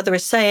what each other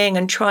is saying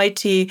and try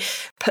to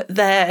put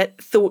their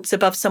thoughts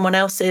above someone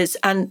else's.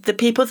 And the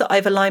people that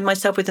I've aligned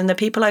myself with and the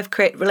people I've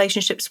created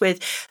relationships with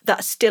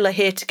that still are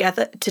here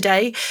together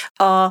today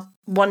are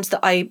ones that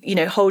I,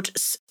 hold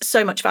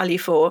so much value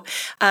for.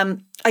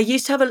 I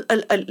used to have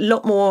a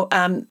lot more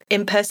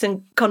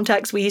in-person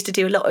contacts. We used to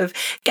do a lot of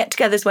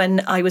get-togethers when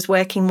I was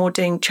working more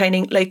doing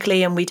training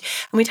locally, and we'd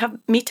have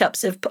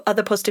meetups of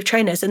other positive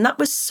trainers, and that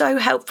was so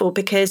helpful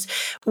because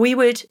we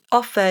would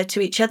offer to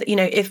each other.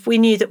 If we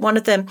knew that one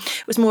of them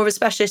was more of a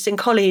specialist in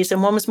collies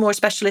and one was more a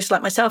specialist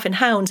like myself in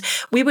hounds,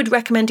 we would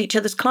recommend each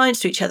other's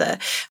clients to each other.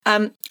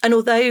 And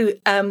although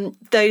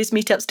those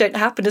meetups don't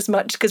happen as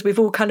much because we've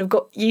all kind of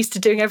got used to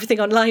doing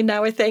everything online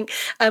now, I think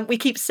we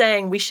keep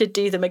saying we should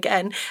do them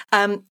again.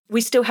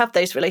 We still have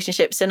those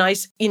relationships, and I,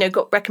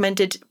 got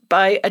recommended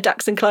by a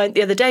Dachshund client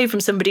the other day from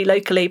somebody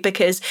locally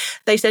because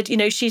they said,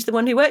 she's the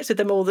one who works with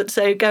them all,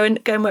 so go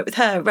and work with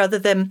her rather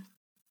than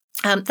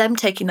them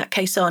taking that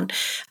case on.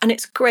 And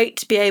it's great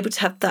to be able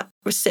to have that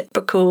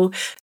reciprocal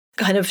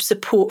kind of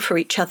support for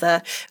each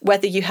other,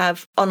 whether you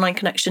have online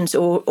connections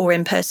or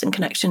in-person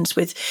connections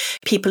with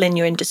people in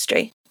your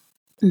industry.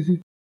 Mm-hmm.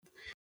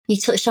 You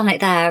touched on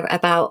it there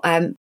about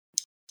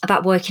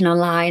working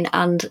online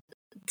and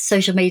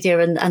social media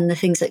and the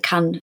things that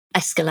can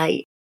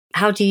escalate.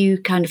 How do you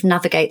kind of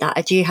navigate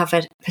that? Do you have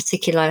a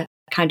particular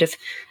kind of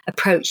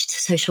approach to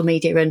social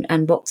media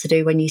and what to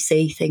do when you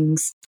see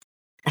things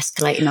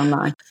escalating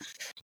online?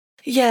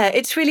 Yeah,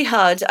 it's really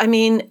hard. I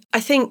mean, I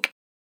think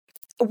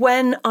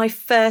when I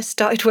first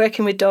started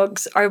working with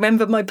dogs, I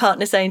remember my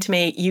partner saying to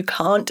me, you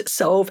can't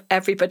solve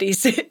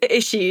everybody's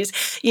issues.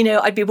 You know,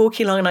 I'd be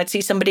walking along and I'd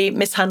see somebody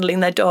mishandling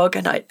their dog,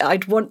 and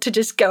I'd want to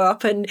just go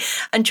up and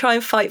try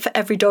and fight for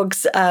every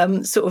dog's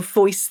sort of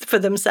voice for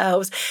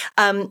themselves.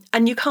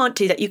 And you can't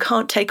do that. You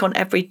can't take on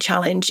every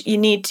challenge. You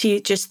need to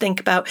just think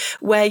about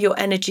where your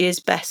energy is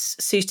best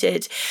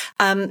suited.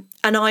 And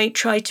I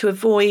try to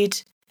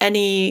avoid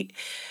any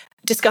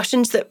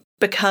discussions that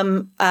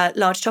become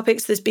large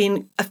topics. There's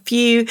been a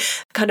few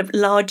kind of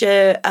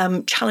larger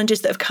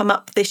challenges that have come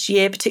up this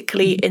year,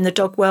 particularly in the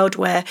dog world,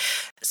 where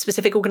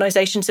specific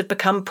organisations have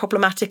become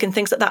problematic and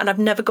things like that. And I've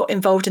never got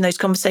involved in those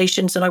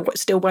conversations, and I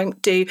still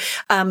won't do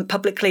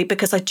publicly,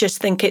 because I just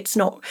think it's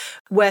not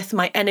worth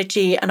my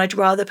energy, and I'd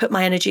rather put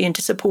my energy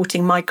into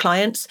supporting my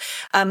clients.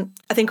 I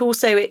think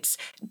also it's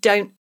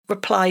don't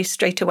reply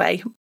straight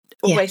away.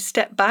 Always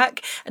step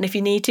back, and if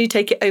you need to,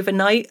 take it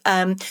overnight.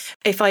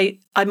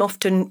 I'm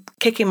often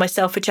kicking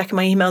myself for checking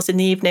my emails in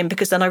the evening,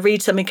 because then I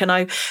read something and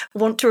I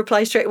want to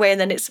reply straight away,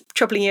 and then it's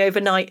troubling you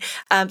overnight.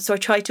 So I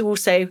try to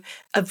also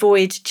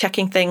avoid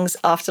checking things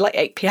after like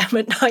 8 p.m.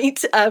 at night,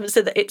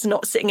 so that it's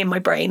not sitting in my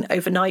brain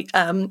overnight.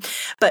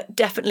 But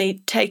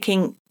definitely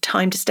taking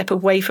time to step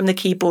away from the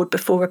keyboard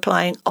before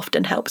replying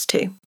often helps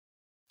too.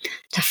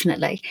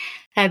 Definitely.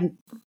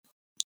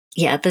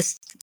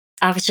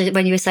 I was just,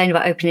 when you were saying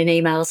about opening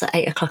emails at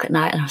 8 o'clock at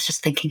night, and I was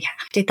just thinking,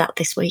 I did that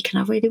this week,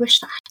 and I really wish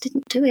that I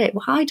didn't do it.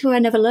 Why do I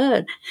never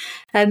learn?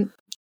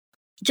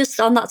 Just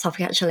on that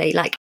topic, actually,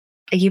 like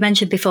you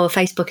mentioned before,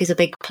 Facebook's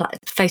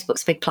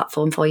a big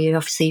platform for you.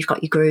 Obviously, you've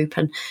got your group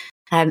and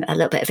a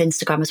little bit of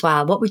Instagram as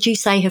well. What would you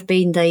say have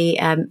been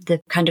the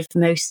kind of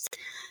most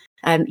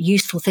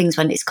useful things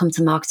when it's come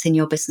to marketing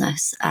your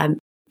business?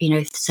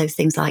 So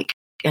things like,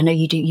 I know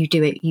you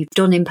do it. You've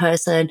done in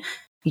person.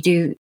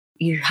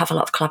 You have a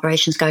lot of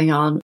collaborations going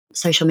on.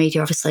 Social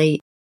media, obviously,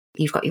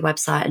 you've got your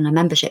website and a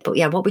membership. But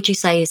yeah, what would you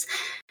say is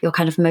your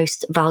kind of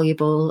most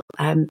valuable,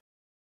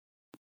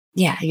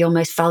 your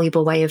most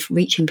valuable way of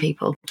reaching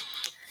people?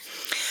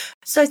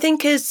 So I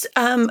think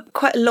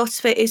quite a lot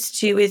of it is to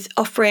do with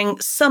offering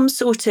some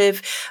sort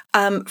of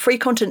free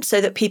content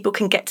so that people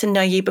can get to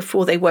know you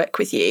before they work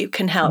with you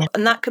can help. Yeah.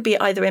 And that could be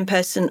either in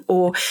person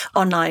or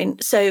online.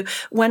 So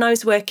when I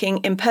was working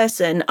in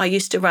person, I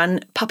used to run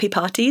puppy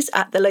parties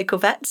at the local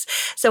vets.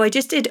 So I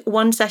just did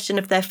one session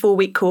of their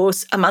 4-week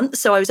course a month.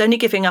 So I was only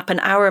giving up an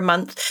hour a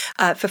month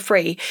for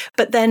free.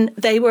 But then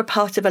they were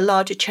part of a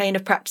larger chain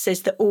of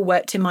practices that all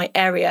worked in my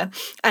area.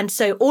 And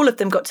so all of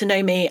them got to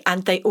know me,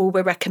 and they all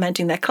were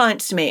recommending their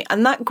clients to me,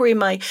 and that grew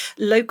my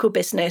local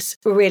business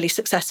really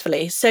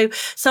successfully. So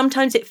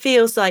sometimes it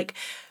feels like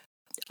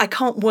I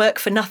can't work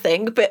for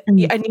nothing, and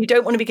you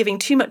don't want to be giving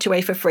too much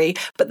away for free,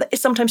 but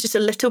sometimes just a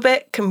little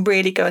bit can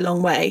really go a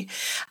long way.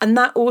 And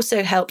that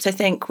also helps, I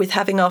think, with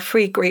having our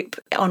free group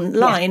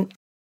online. Yeah.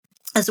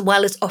 As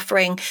well as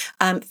offering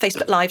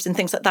Facebook Lives and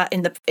things like that.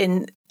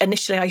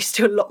 Initially, I used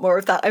to do a lot more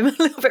of that. I'm a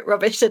little bit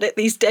rubbish at it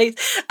these days,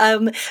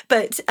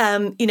 but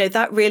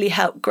that really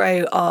helped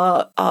grow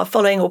our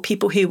following, or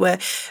people who were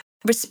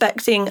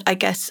respecting, I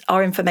guess,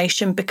 our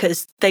information,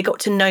 because they got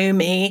to know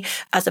me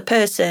as a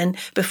person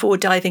before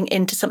diving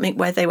into something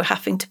where they were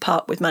having to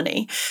part with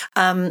money.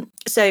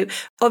 So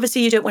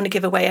obviously, you don't want to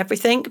give away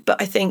everything,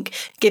 but I think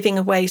giving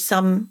away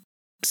some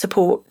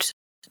support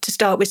to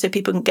start with, so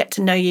people can get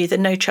to know you, the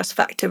no trust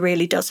factor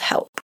really does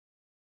help.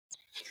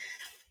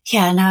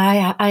 Yeah,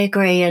 no, I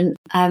agree, and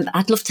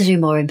I'd love to do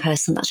more in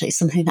person. Actually, it's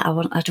something that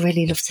I'd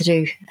really love to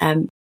do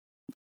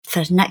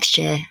for next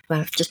year.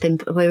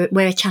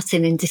 We're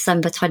chatting in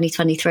December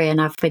 2023, and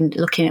I've been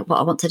looking at what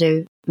I want to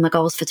do, my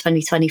goals for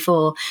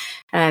 2024,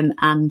 in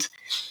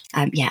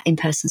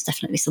person is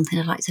definitely something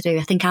I'd like to do.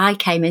 I think I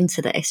came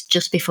into this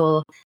just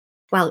before.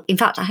 Well, in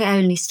fact, I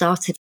only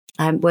started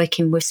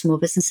working with small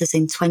businesses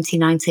in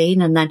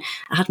 2019, and then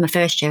I had my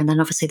first year, and then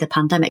obviously the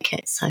pandemic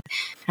hit. So,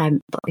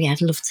 but yeah,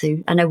 I'd love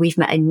to. I know we've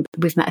met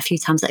a few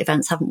times at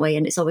events, haven't we?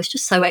 And it's always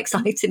just so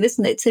exciting,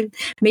 isn't it, to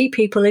meet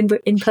people in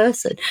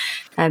person?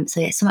 So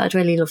yeah, it's something I'd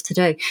really love to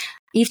do.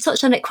 You've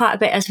touched on it quite a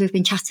bit as we've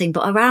been chatting,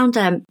 but around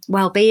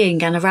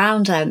well-being and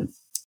around,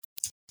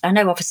 I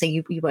know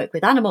obviously you work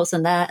with animals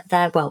and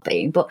their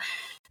well-being, but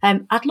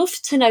I'd love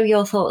to know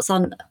your thoughts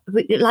on,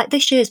 like,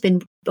 this year's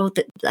been,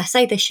 I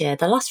say this year,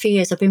 the last few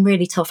years have been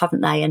really tough,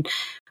 haven't they? And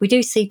we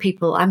do see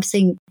people, I'm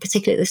seeing,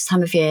 particularly at this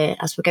time of year,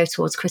 as we go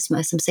towards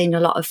Christmas, I'm seeing a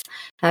lot of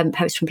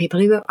posts from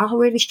people who are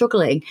really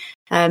struggling.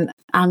 And,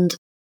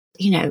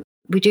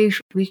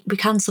 we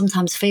can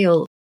sometimes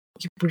feel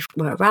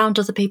we're around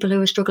other people who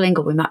are struggling,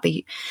 or we might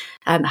be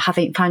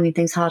finding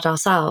things hard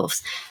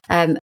ourselves.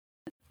 And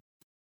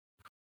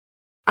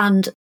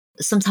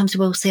sometimes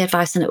we'll see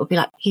advice and it will be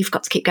like, you've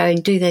got to keep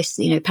going, do this,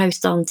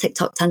 post on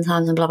TikTok 10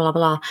 times and blah, blah,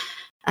 blah.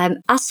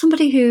 As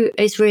somebody who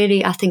is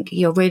really, I think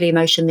you're really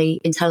emotionally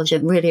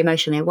intelligent, really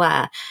emotionally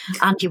aware,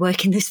 and you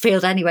work in this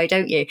field anyway,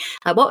 don't you?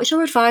 What was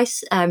your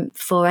advice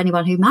for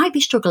anyone who might be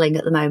struggling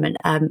at the moment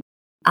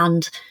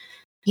and,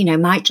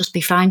 might just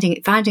be finding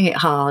it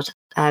hard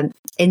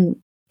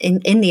in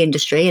the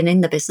industry and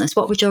in the business?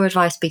 What would your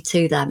advice be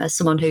to them as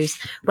someone who's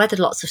weathered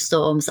lots of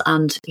storms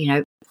and,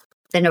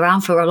 been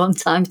around for a long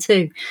time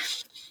too?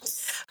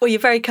 Well, you're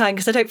very kind,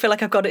 because I don't feel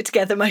like I've got it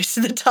together most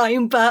of the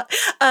time. But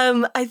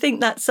I think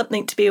that's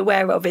something to be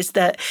aware of, is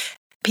that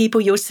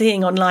people you're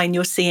seeing online,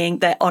 you're seeing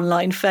their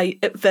online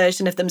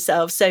version of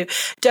themselves. So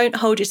don't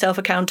hold yourself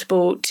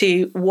accountable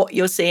to what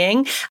you're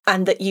seeing,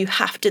 and that you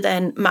have to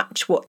then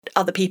match what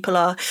other people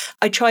are.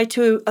 I try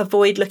to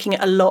avoid looking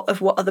at a lot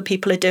of what other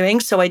people are doing.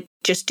 So I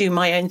just do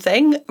my own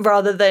thing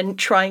rather than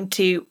trying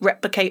to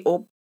replicate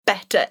or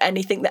better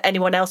anything that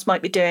anyone else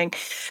might be doing.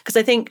 Because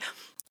I think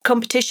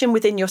competition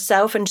within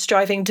yourself and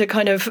striving to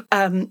kind of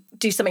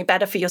do something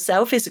better for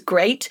yourself is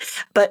great,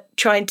 but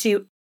trying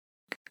to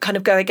kind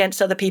of go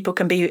against other people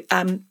can be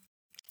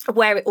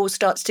where it all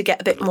starts to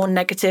get a bit more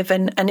negative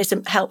and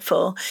isn't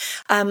helpful.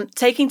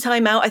 Taking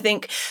time out, I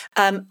think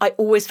I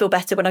always feel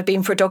better when I've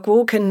been for a dog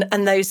walk and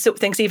those sort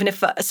of things, even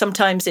if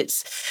sometimes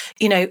it's,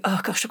 oh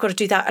gosh, I've got to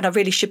do that and I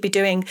really should be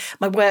doing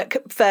my work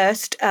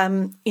first.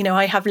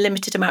 I have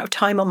limited amount of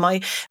time on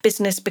my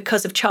business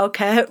because of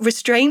childcare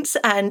restraints,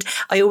 and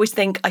I always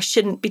think I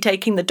shouldn't be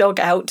taking the dog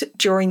out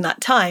during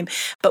that time.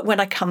 But when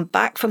I come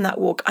back from that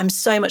walk, I'm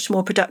so much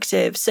more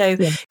productive. So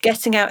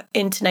getting out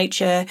into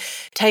nature,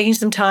 taking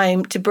some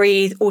time to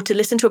breathe or to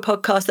listen to a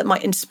podcast that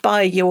might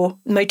inspire your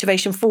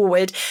motivation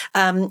forward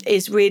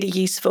is really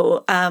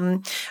useful.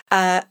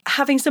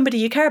 Having somebody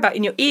you care about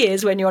in your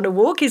ears when you're on a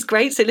walk is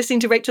great. So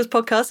listening to Rachel's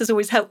podcast has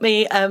always helped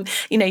me,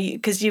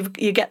 because you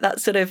get that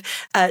sort of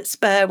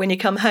spur when you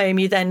come home.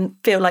 You then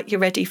feel like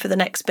you're ready for the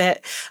next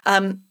bit.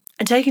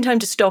 And taking time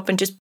to stop and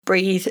just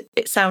breathe.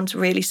 It sounds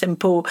really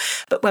simple,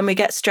 but when we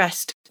get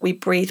stressed, we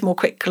breathe more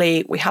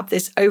quickly. We have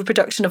this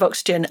overproduction of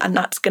oxygen, and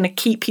that's going to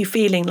keep you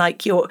feeling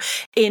like you're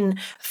in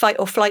fight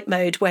or flight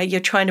mode, where you're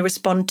trying to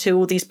respond to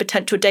all these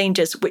potential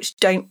dangers which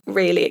don't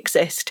really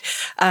exist.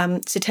 So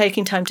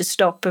taking time to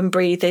stop and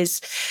breathe is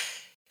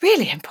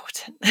really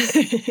important.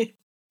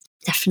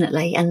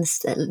 Definitely. And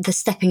the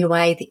stepping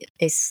away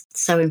is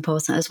so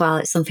important as well.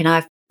 It's something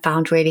I've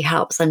found really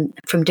helps, and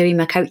from doing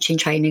my coaching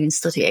training and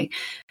studying,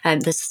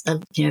 there's a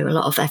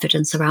lot of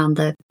evidence around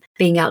the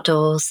being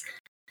outdoors,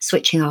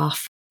 switching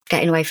off,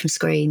 getting away from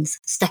screens,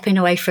 stepping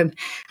away from.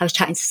 I was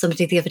chatting to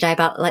somebody the other day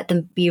about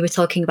you were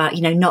talking about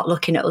not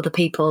looking at other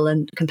people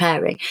and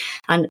comparing,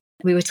 and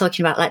we were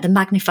talking about the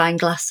magnifying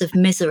glass of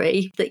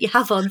misery that you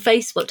have on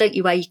Facebook, don't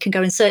you, where you can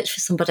go and search for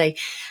somebody,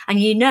 and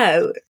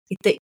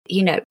that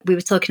we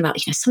were talking about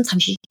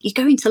sometimes you're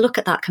going to look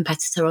at that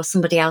competitor or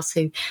somebody else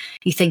who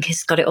you think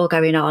has got it all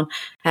going on,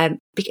 and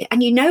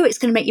it's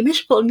going to make you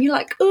miserable, and you're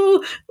like,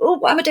 oh,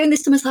 why am I doing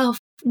this to myself?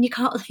 And you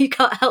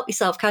can't help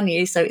yourself, can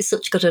you? So it's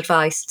such good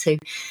advice to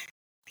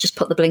just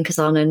put the blinkers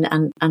on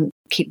and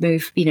keep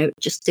move.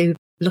 Just do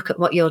look at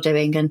what you're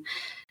doing, and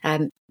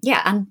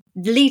and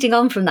leading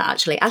on from that,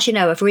 actually, as you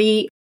know, I've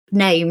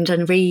renamed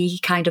and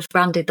kind of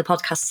branded the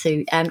podcast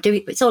to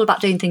it's all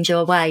about doing things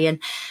your way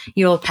and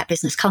your pet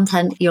business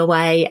content your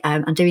way,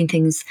 and doing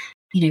things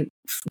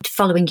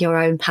following your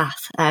own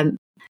path.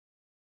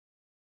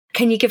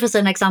 Can you give us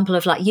an example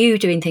of you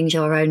doing things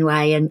your own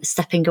way and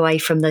stepping away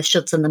from the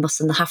shoulds and the musts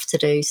and the have to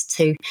do's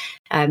to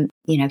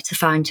to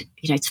find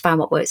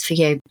what works for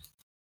you?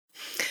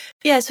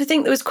 Yeah, so I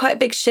think there was quite a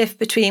big shift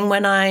between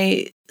when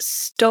I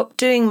stopped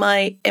doing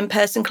my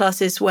in-person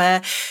classes,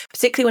 where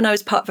particularly when I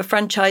was part of a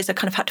franchise, I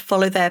kind of had to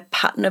follow their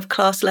pattern of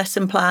class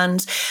lesson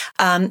plans.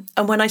 And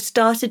when I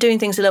started doing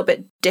things a little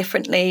bit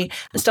differently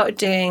and started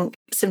doing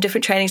some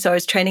different training, so I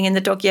was training in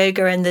the dog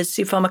yoga and the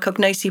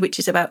zoopharmacognosi, which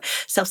is about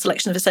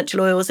self-selection of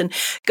essential oils, and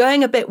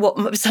going a bit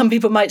what some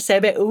people might say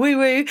a bit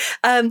woo-woo,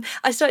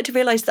 I started to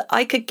realise that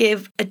I could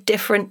give a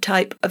different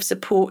type of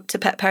support to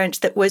pet parents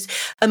that was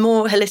a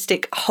more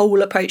holistic,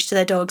 whole approach to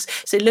their dogs.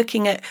 So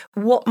looking at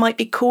what might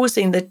be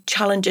causing the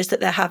challenges that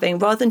they're having,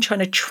 rather than trying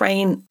to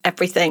train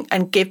everything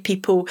and give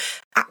people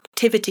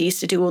activities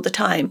to do all the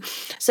time.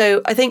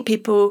 So I think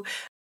people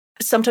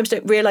sometimes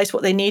don't realise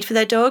what they need for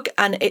their dog,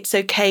 and it's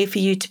okay for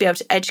you to be able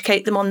to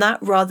educate them on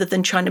that rather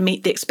than trying to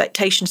meet the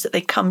expectations that they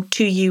come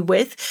to you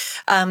with.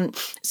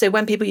 So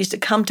when people used to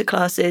come to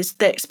classes,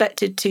 they're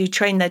expected to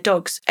train their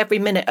dogs every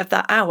minute of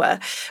that hour,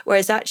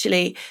 whereas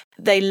actually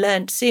they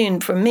learned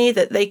soon from me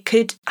that they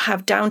could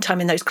have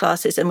downtime in those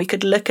classes, and we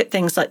could look at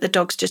things like the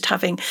dogs just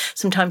having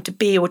some time to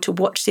be or to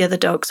watch the other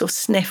dogs or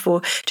sniff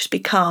or just be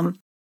calm.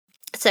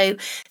 So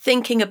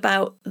thinking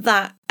about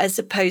that as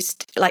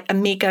opposed to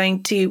me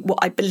going to what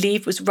I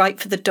believe was right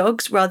for the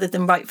dogs rather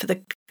than right for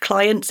the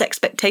client's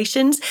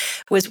expectations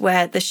was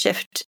where the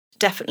shift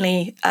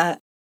definitely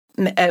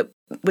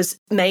was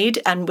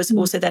made, and was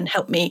also then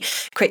helped me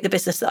create the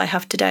business that I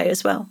have today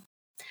as well.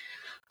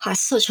 That's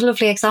such a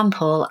lovely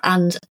example.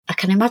 And I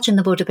can imagine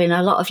there would have been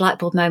a lot of light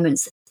bulb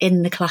moments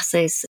in the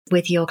classes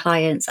with your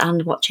clients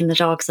and watching the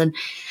dogs, and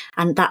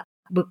that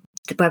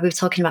where we were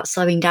talking about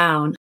slowing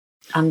down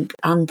and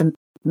the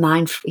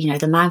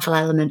the mindful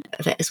element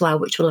of it as well,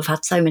 which will have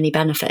had so many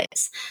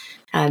benefits.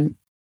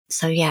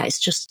 So yeah, it's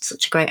just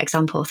such a great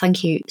example.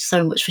 Thank you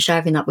so much for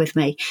sharing that with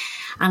me.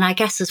 And I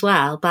guess as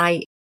well,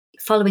 by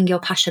following your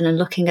passion and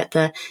looking at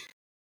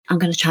I'm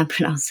going to try and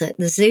pronounce it,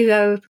 the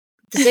zoofarmacology.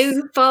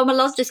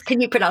 Can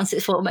you pronounce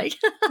it for me?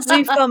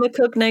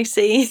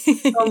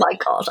 Zoopharmacognosy. Oh my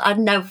God, I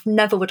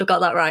never would have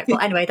got that right.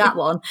 But anyway, that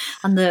one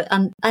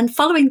and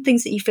following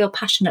things that you feel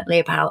passionately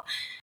about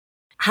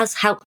has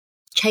helped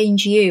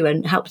change you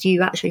and helped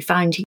you actually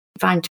find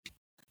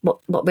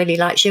what really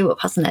lights you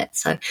up, hasn't it?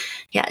 So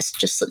yeah, it's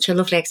just such a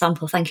lovely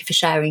example. Thank you for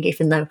sharing,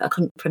 even though I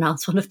couldn't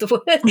pronounce one of the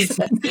words.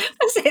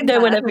 No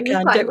one ever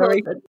can, don't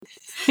worry.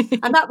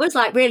 And that was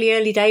like really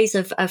early days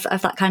of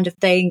that kind of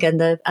thing,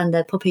 and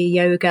the puppy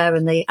yoga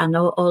and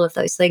all of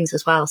those things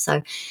as well.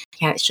 So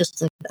yeah, it's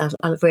just I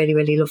really,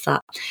 really love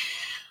that.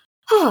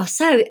 Oh,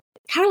 so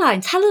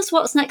Caroline, tell us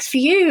what's next for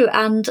you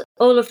and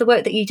all of the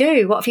work that you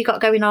do. What have you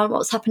got going on?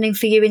 What's happening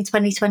for you in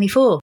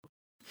 2024?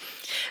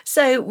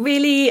 So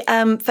really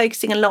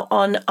focusing a lot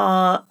on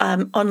our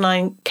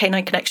online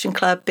Canine Connection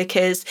Club,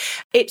 because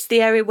it's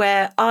the area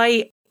where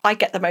I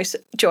get the most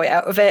joy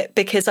out of it,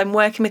 because I'm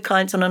working with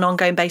clients on an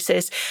ongoing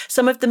basis.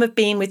 Some of them have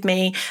been with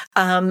me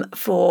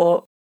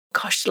for,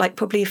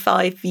 probably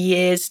 4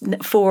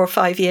 or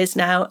 5 years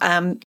now.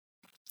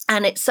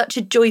 And it's such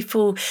a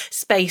joyful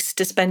space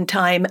to spend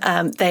time.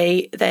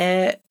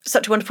 They're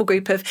such a wonderful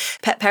group of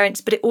pet parents,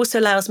 but it also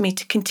allows me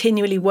to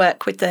continually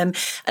work with them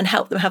and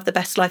help them have the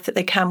best life that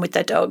they can with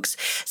their dogs.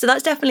 So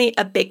that's definitely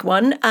a big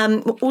one.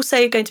 We're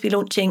also going to be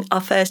launching our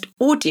first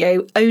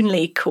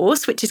audio-only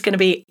course, which is going to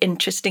be an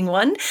interesting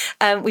one.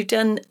 We've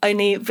done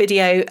only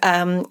video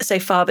so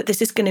far, but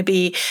this is going to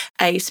be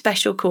a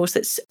special course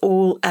that's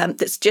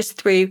that's just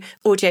through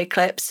audio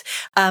clips,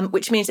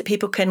 which means that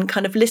people can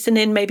kind of listen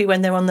in maybe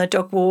when they're on their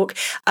dog walk,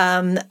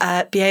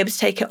 be able to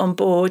take it on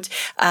board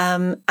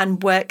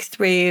and work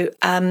through.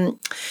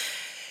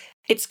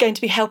 It's going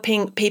to be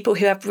helping people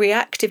who have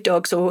reactive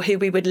dogs, or who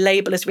we would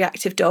label as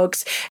reactive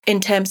dogs, in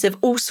terms of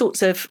all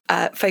sorts of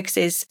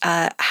focuses,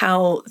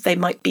 how they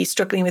might be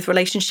struggling with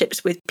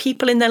relationships with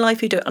people in their life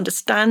who don't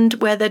understand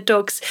where their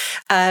dogs'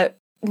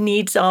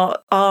 needs are,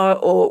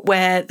 or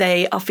where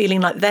they are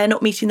feeling like they're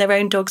not meeting their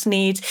own dog's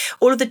needs,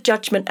 all of the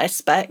judgment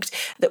aspect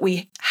that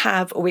we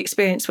have or we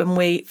experience when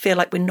we feel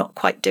like we're not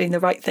quite doing the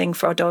right thing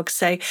for our dogs.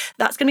 So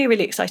that's going to be a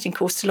really exciting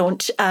course to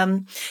launch.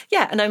 And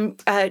I'm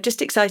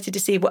just excited to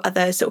see what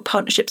other sort of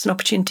partnerships and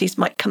opportunities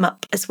might come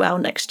up as well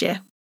next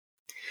year.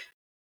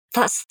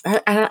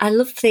 I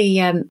love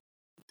the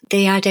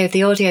idea of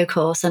the audio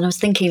course, and I was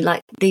thinking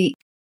like the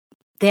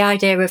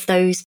idea of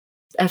those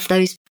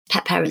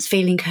pet parents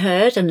feeling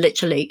heard, and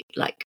literally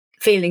like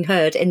feeling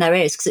heard in their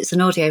ears, because it's an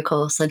audio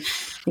course. And I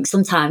think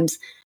sometimes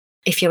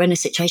if you're in a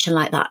situation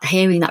like that,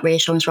 hearing that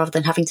reassurance rather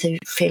than having to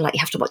feel like you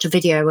have to watch a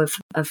video of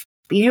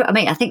you know what I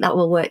mean, I think that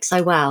will work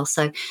so well.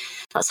 So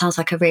that sounds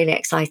like a really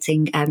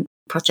exciting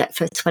project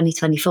for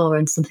 2024,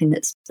 and something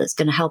that's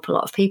going to help a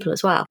lot of people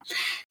as well.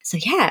 So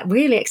yeah,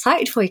 really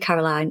excited for you,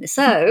 Caroline.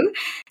 So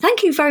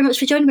thank you very much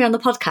for joining me on the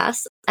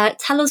podcast.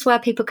 Tell us where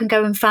people can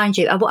go and find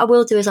you. What I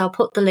will do is I'll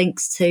put the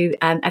links to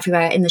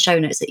everywhere in the show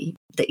notes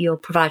that you'll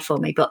provide for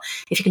me, but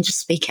if you can just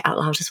speak it out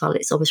loud as well,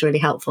 it's always really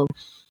helpful.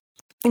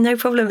 No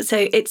problem.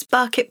 So it's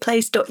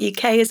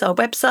barkitplace.uk is our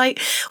website,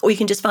 or you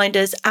can just find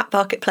us at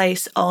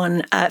Barkitplace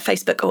on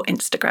Facebook or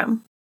Instagram.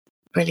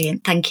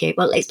 Brilliant. Thank you.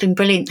 Well, it's been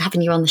brilliant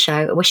having you on the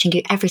show. Wishing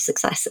you every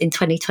success in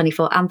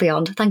 2024 and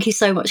beyond. Thank you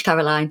so much,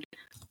 Caroline.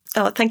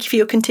 Oh, thank you for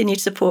your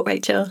continued support,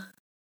 Rachel.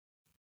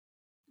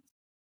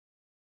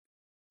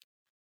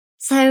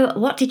 So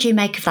what did you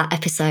make of that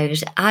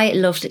episode? I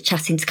loved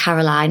chatting to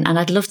Caroline, and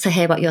I'd love to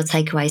hear what your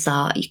takeaways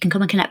are. You can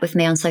come and connect with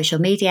me on social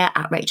media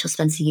at Rachel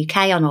Spencer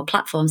UK on all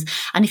platforms.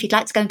 And if you'd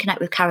like to go and connect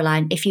with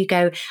Caroline, if you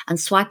go and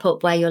swipe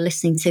up where you're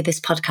listening to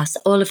this podcast,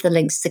 all of the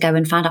links to go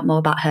and find out more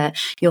about her,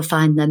 you'll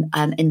find them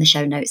in the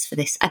show notes for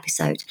this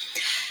episode.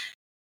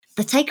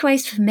 The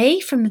takeaways for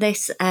me from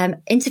this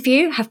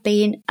interview have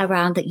been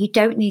around that you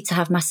don't need to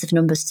have massive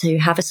numbers to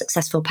have a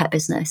successful pet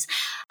business.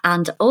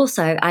 And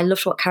also, I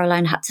loved what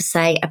Caroline had to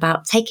say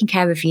about taking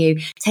care of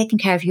you, taking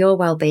care of your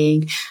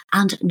well-being,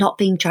 and not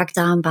being dragged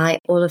down by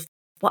all of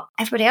what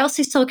everybody else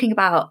is talking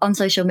about on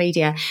social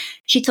media.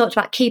 She talked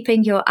about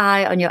keeping your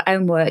eye on your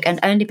own work and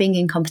only being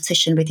in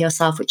competition with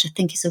yourself, which I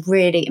think is a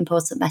really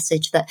important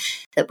message that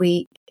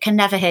we can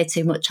never hear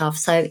too much of.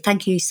 So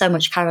thank you so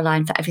much,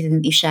 Caroline, for everything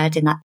that you shared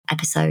in that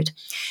episode.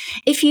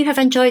 If you have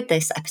enjoyed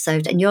this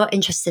episode and you're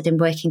interested in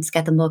working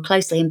together more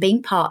closely and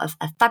being part of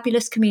a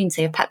fabulous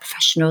community of pet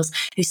professionals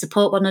who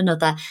support one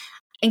another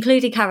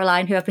including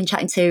Caroline, who I've been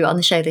chatting to on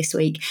the show this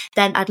week,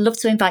 then I'd love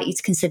to invite you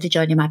to consider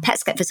joining my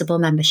Pets Get Visible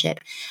membership.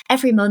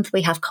 Every month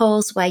we have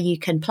calls where you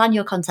can plan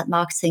your content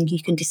marketing,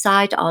 you can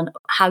decide on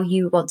how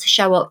you want to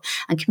show up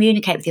and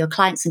communicate with your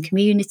clients and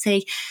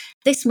community.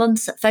 This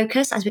month's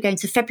focus, as we go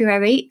into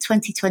February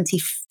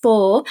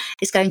 2024,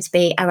 is going to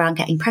be around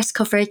getting press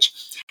coverage.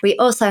 We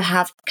also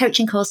have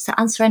coaching calls to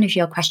answer any of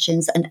your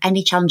questions and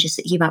any challenges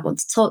that you might want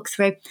to talk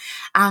through.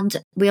 And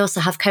we also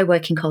have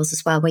co-working calls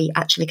as well, where you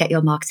actually get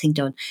your marketing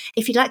done.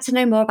 If you'd like to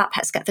know more about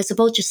Pets Get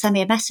Visible, just send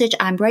me a message.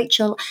 I'm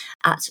Rachel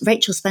at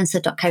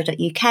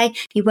rachelspencer.co.uk.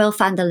 You will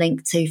find the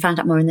link to find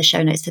out more in the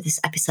show notes for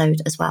this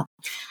episode as well.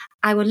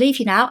 I will leave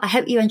you now. I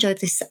hope you enjoyed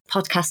this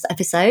podcast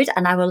episode,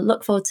 and I will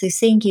look forward to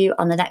seeing you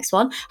on the next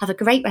one. Have a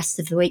great rest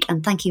of the week,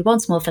 and thank you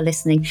once more for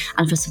listening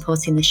and for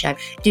supporting the show.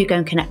 Do go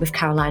and connect with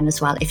Caroline as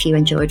well if you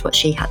enjoyed what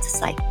she had to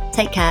say.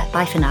 Take care.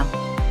 Bye for now.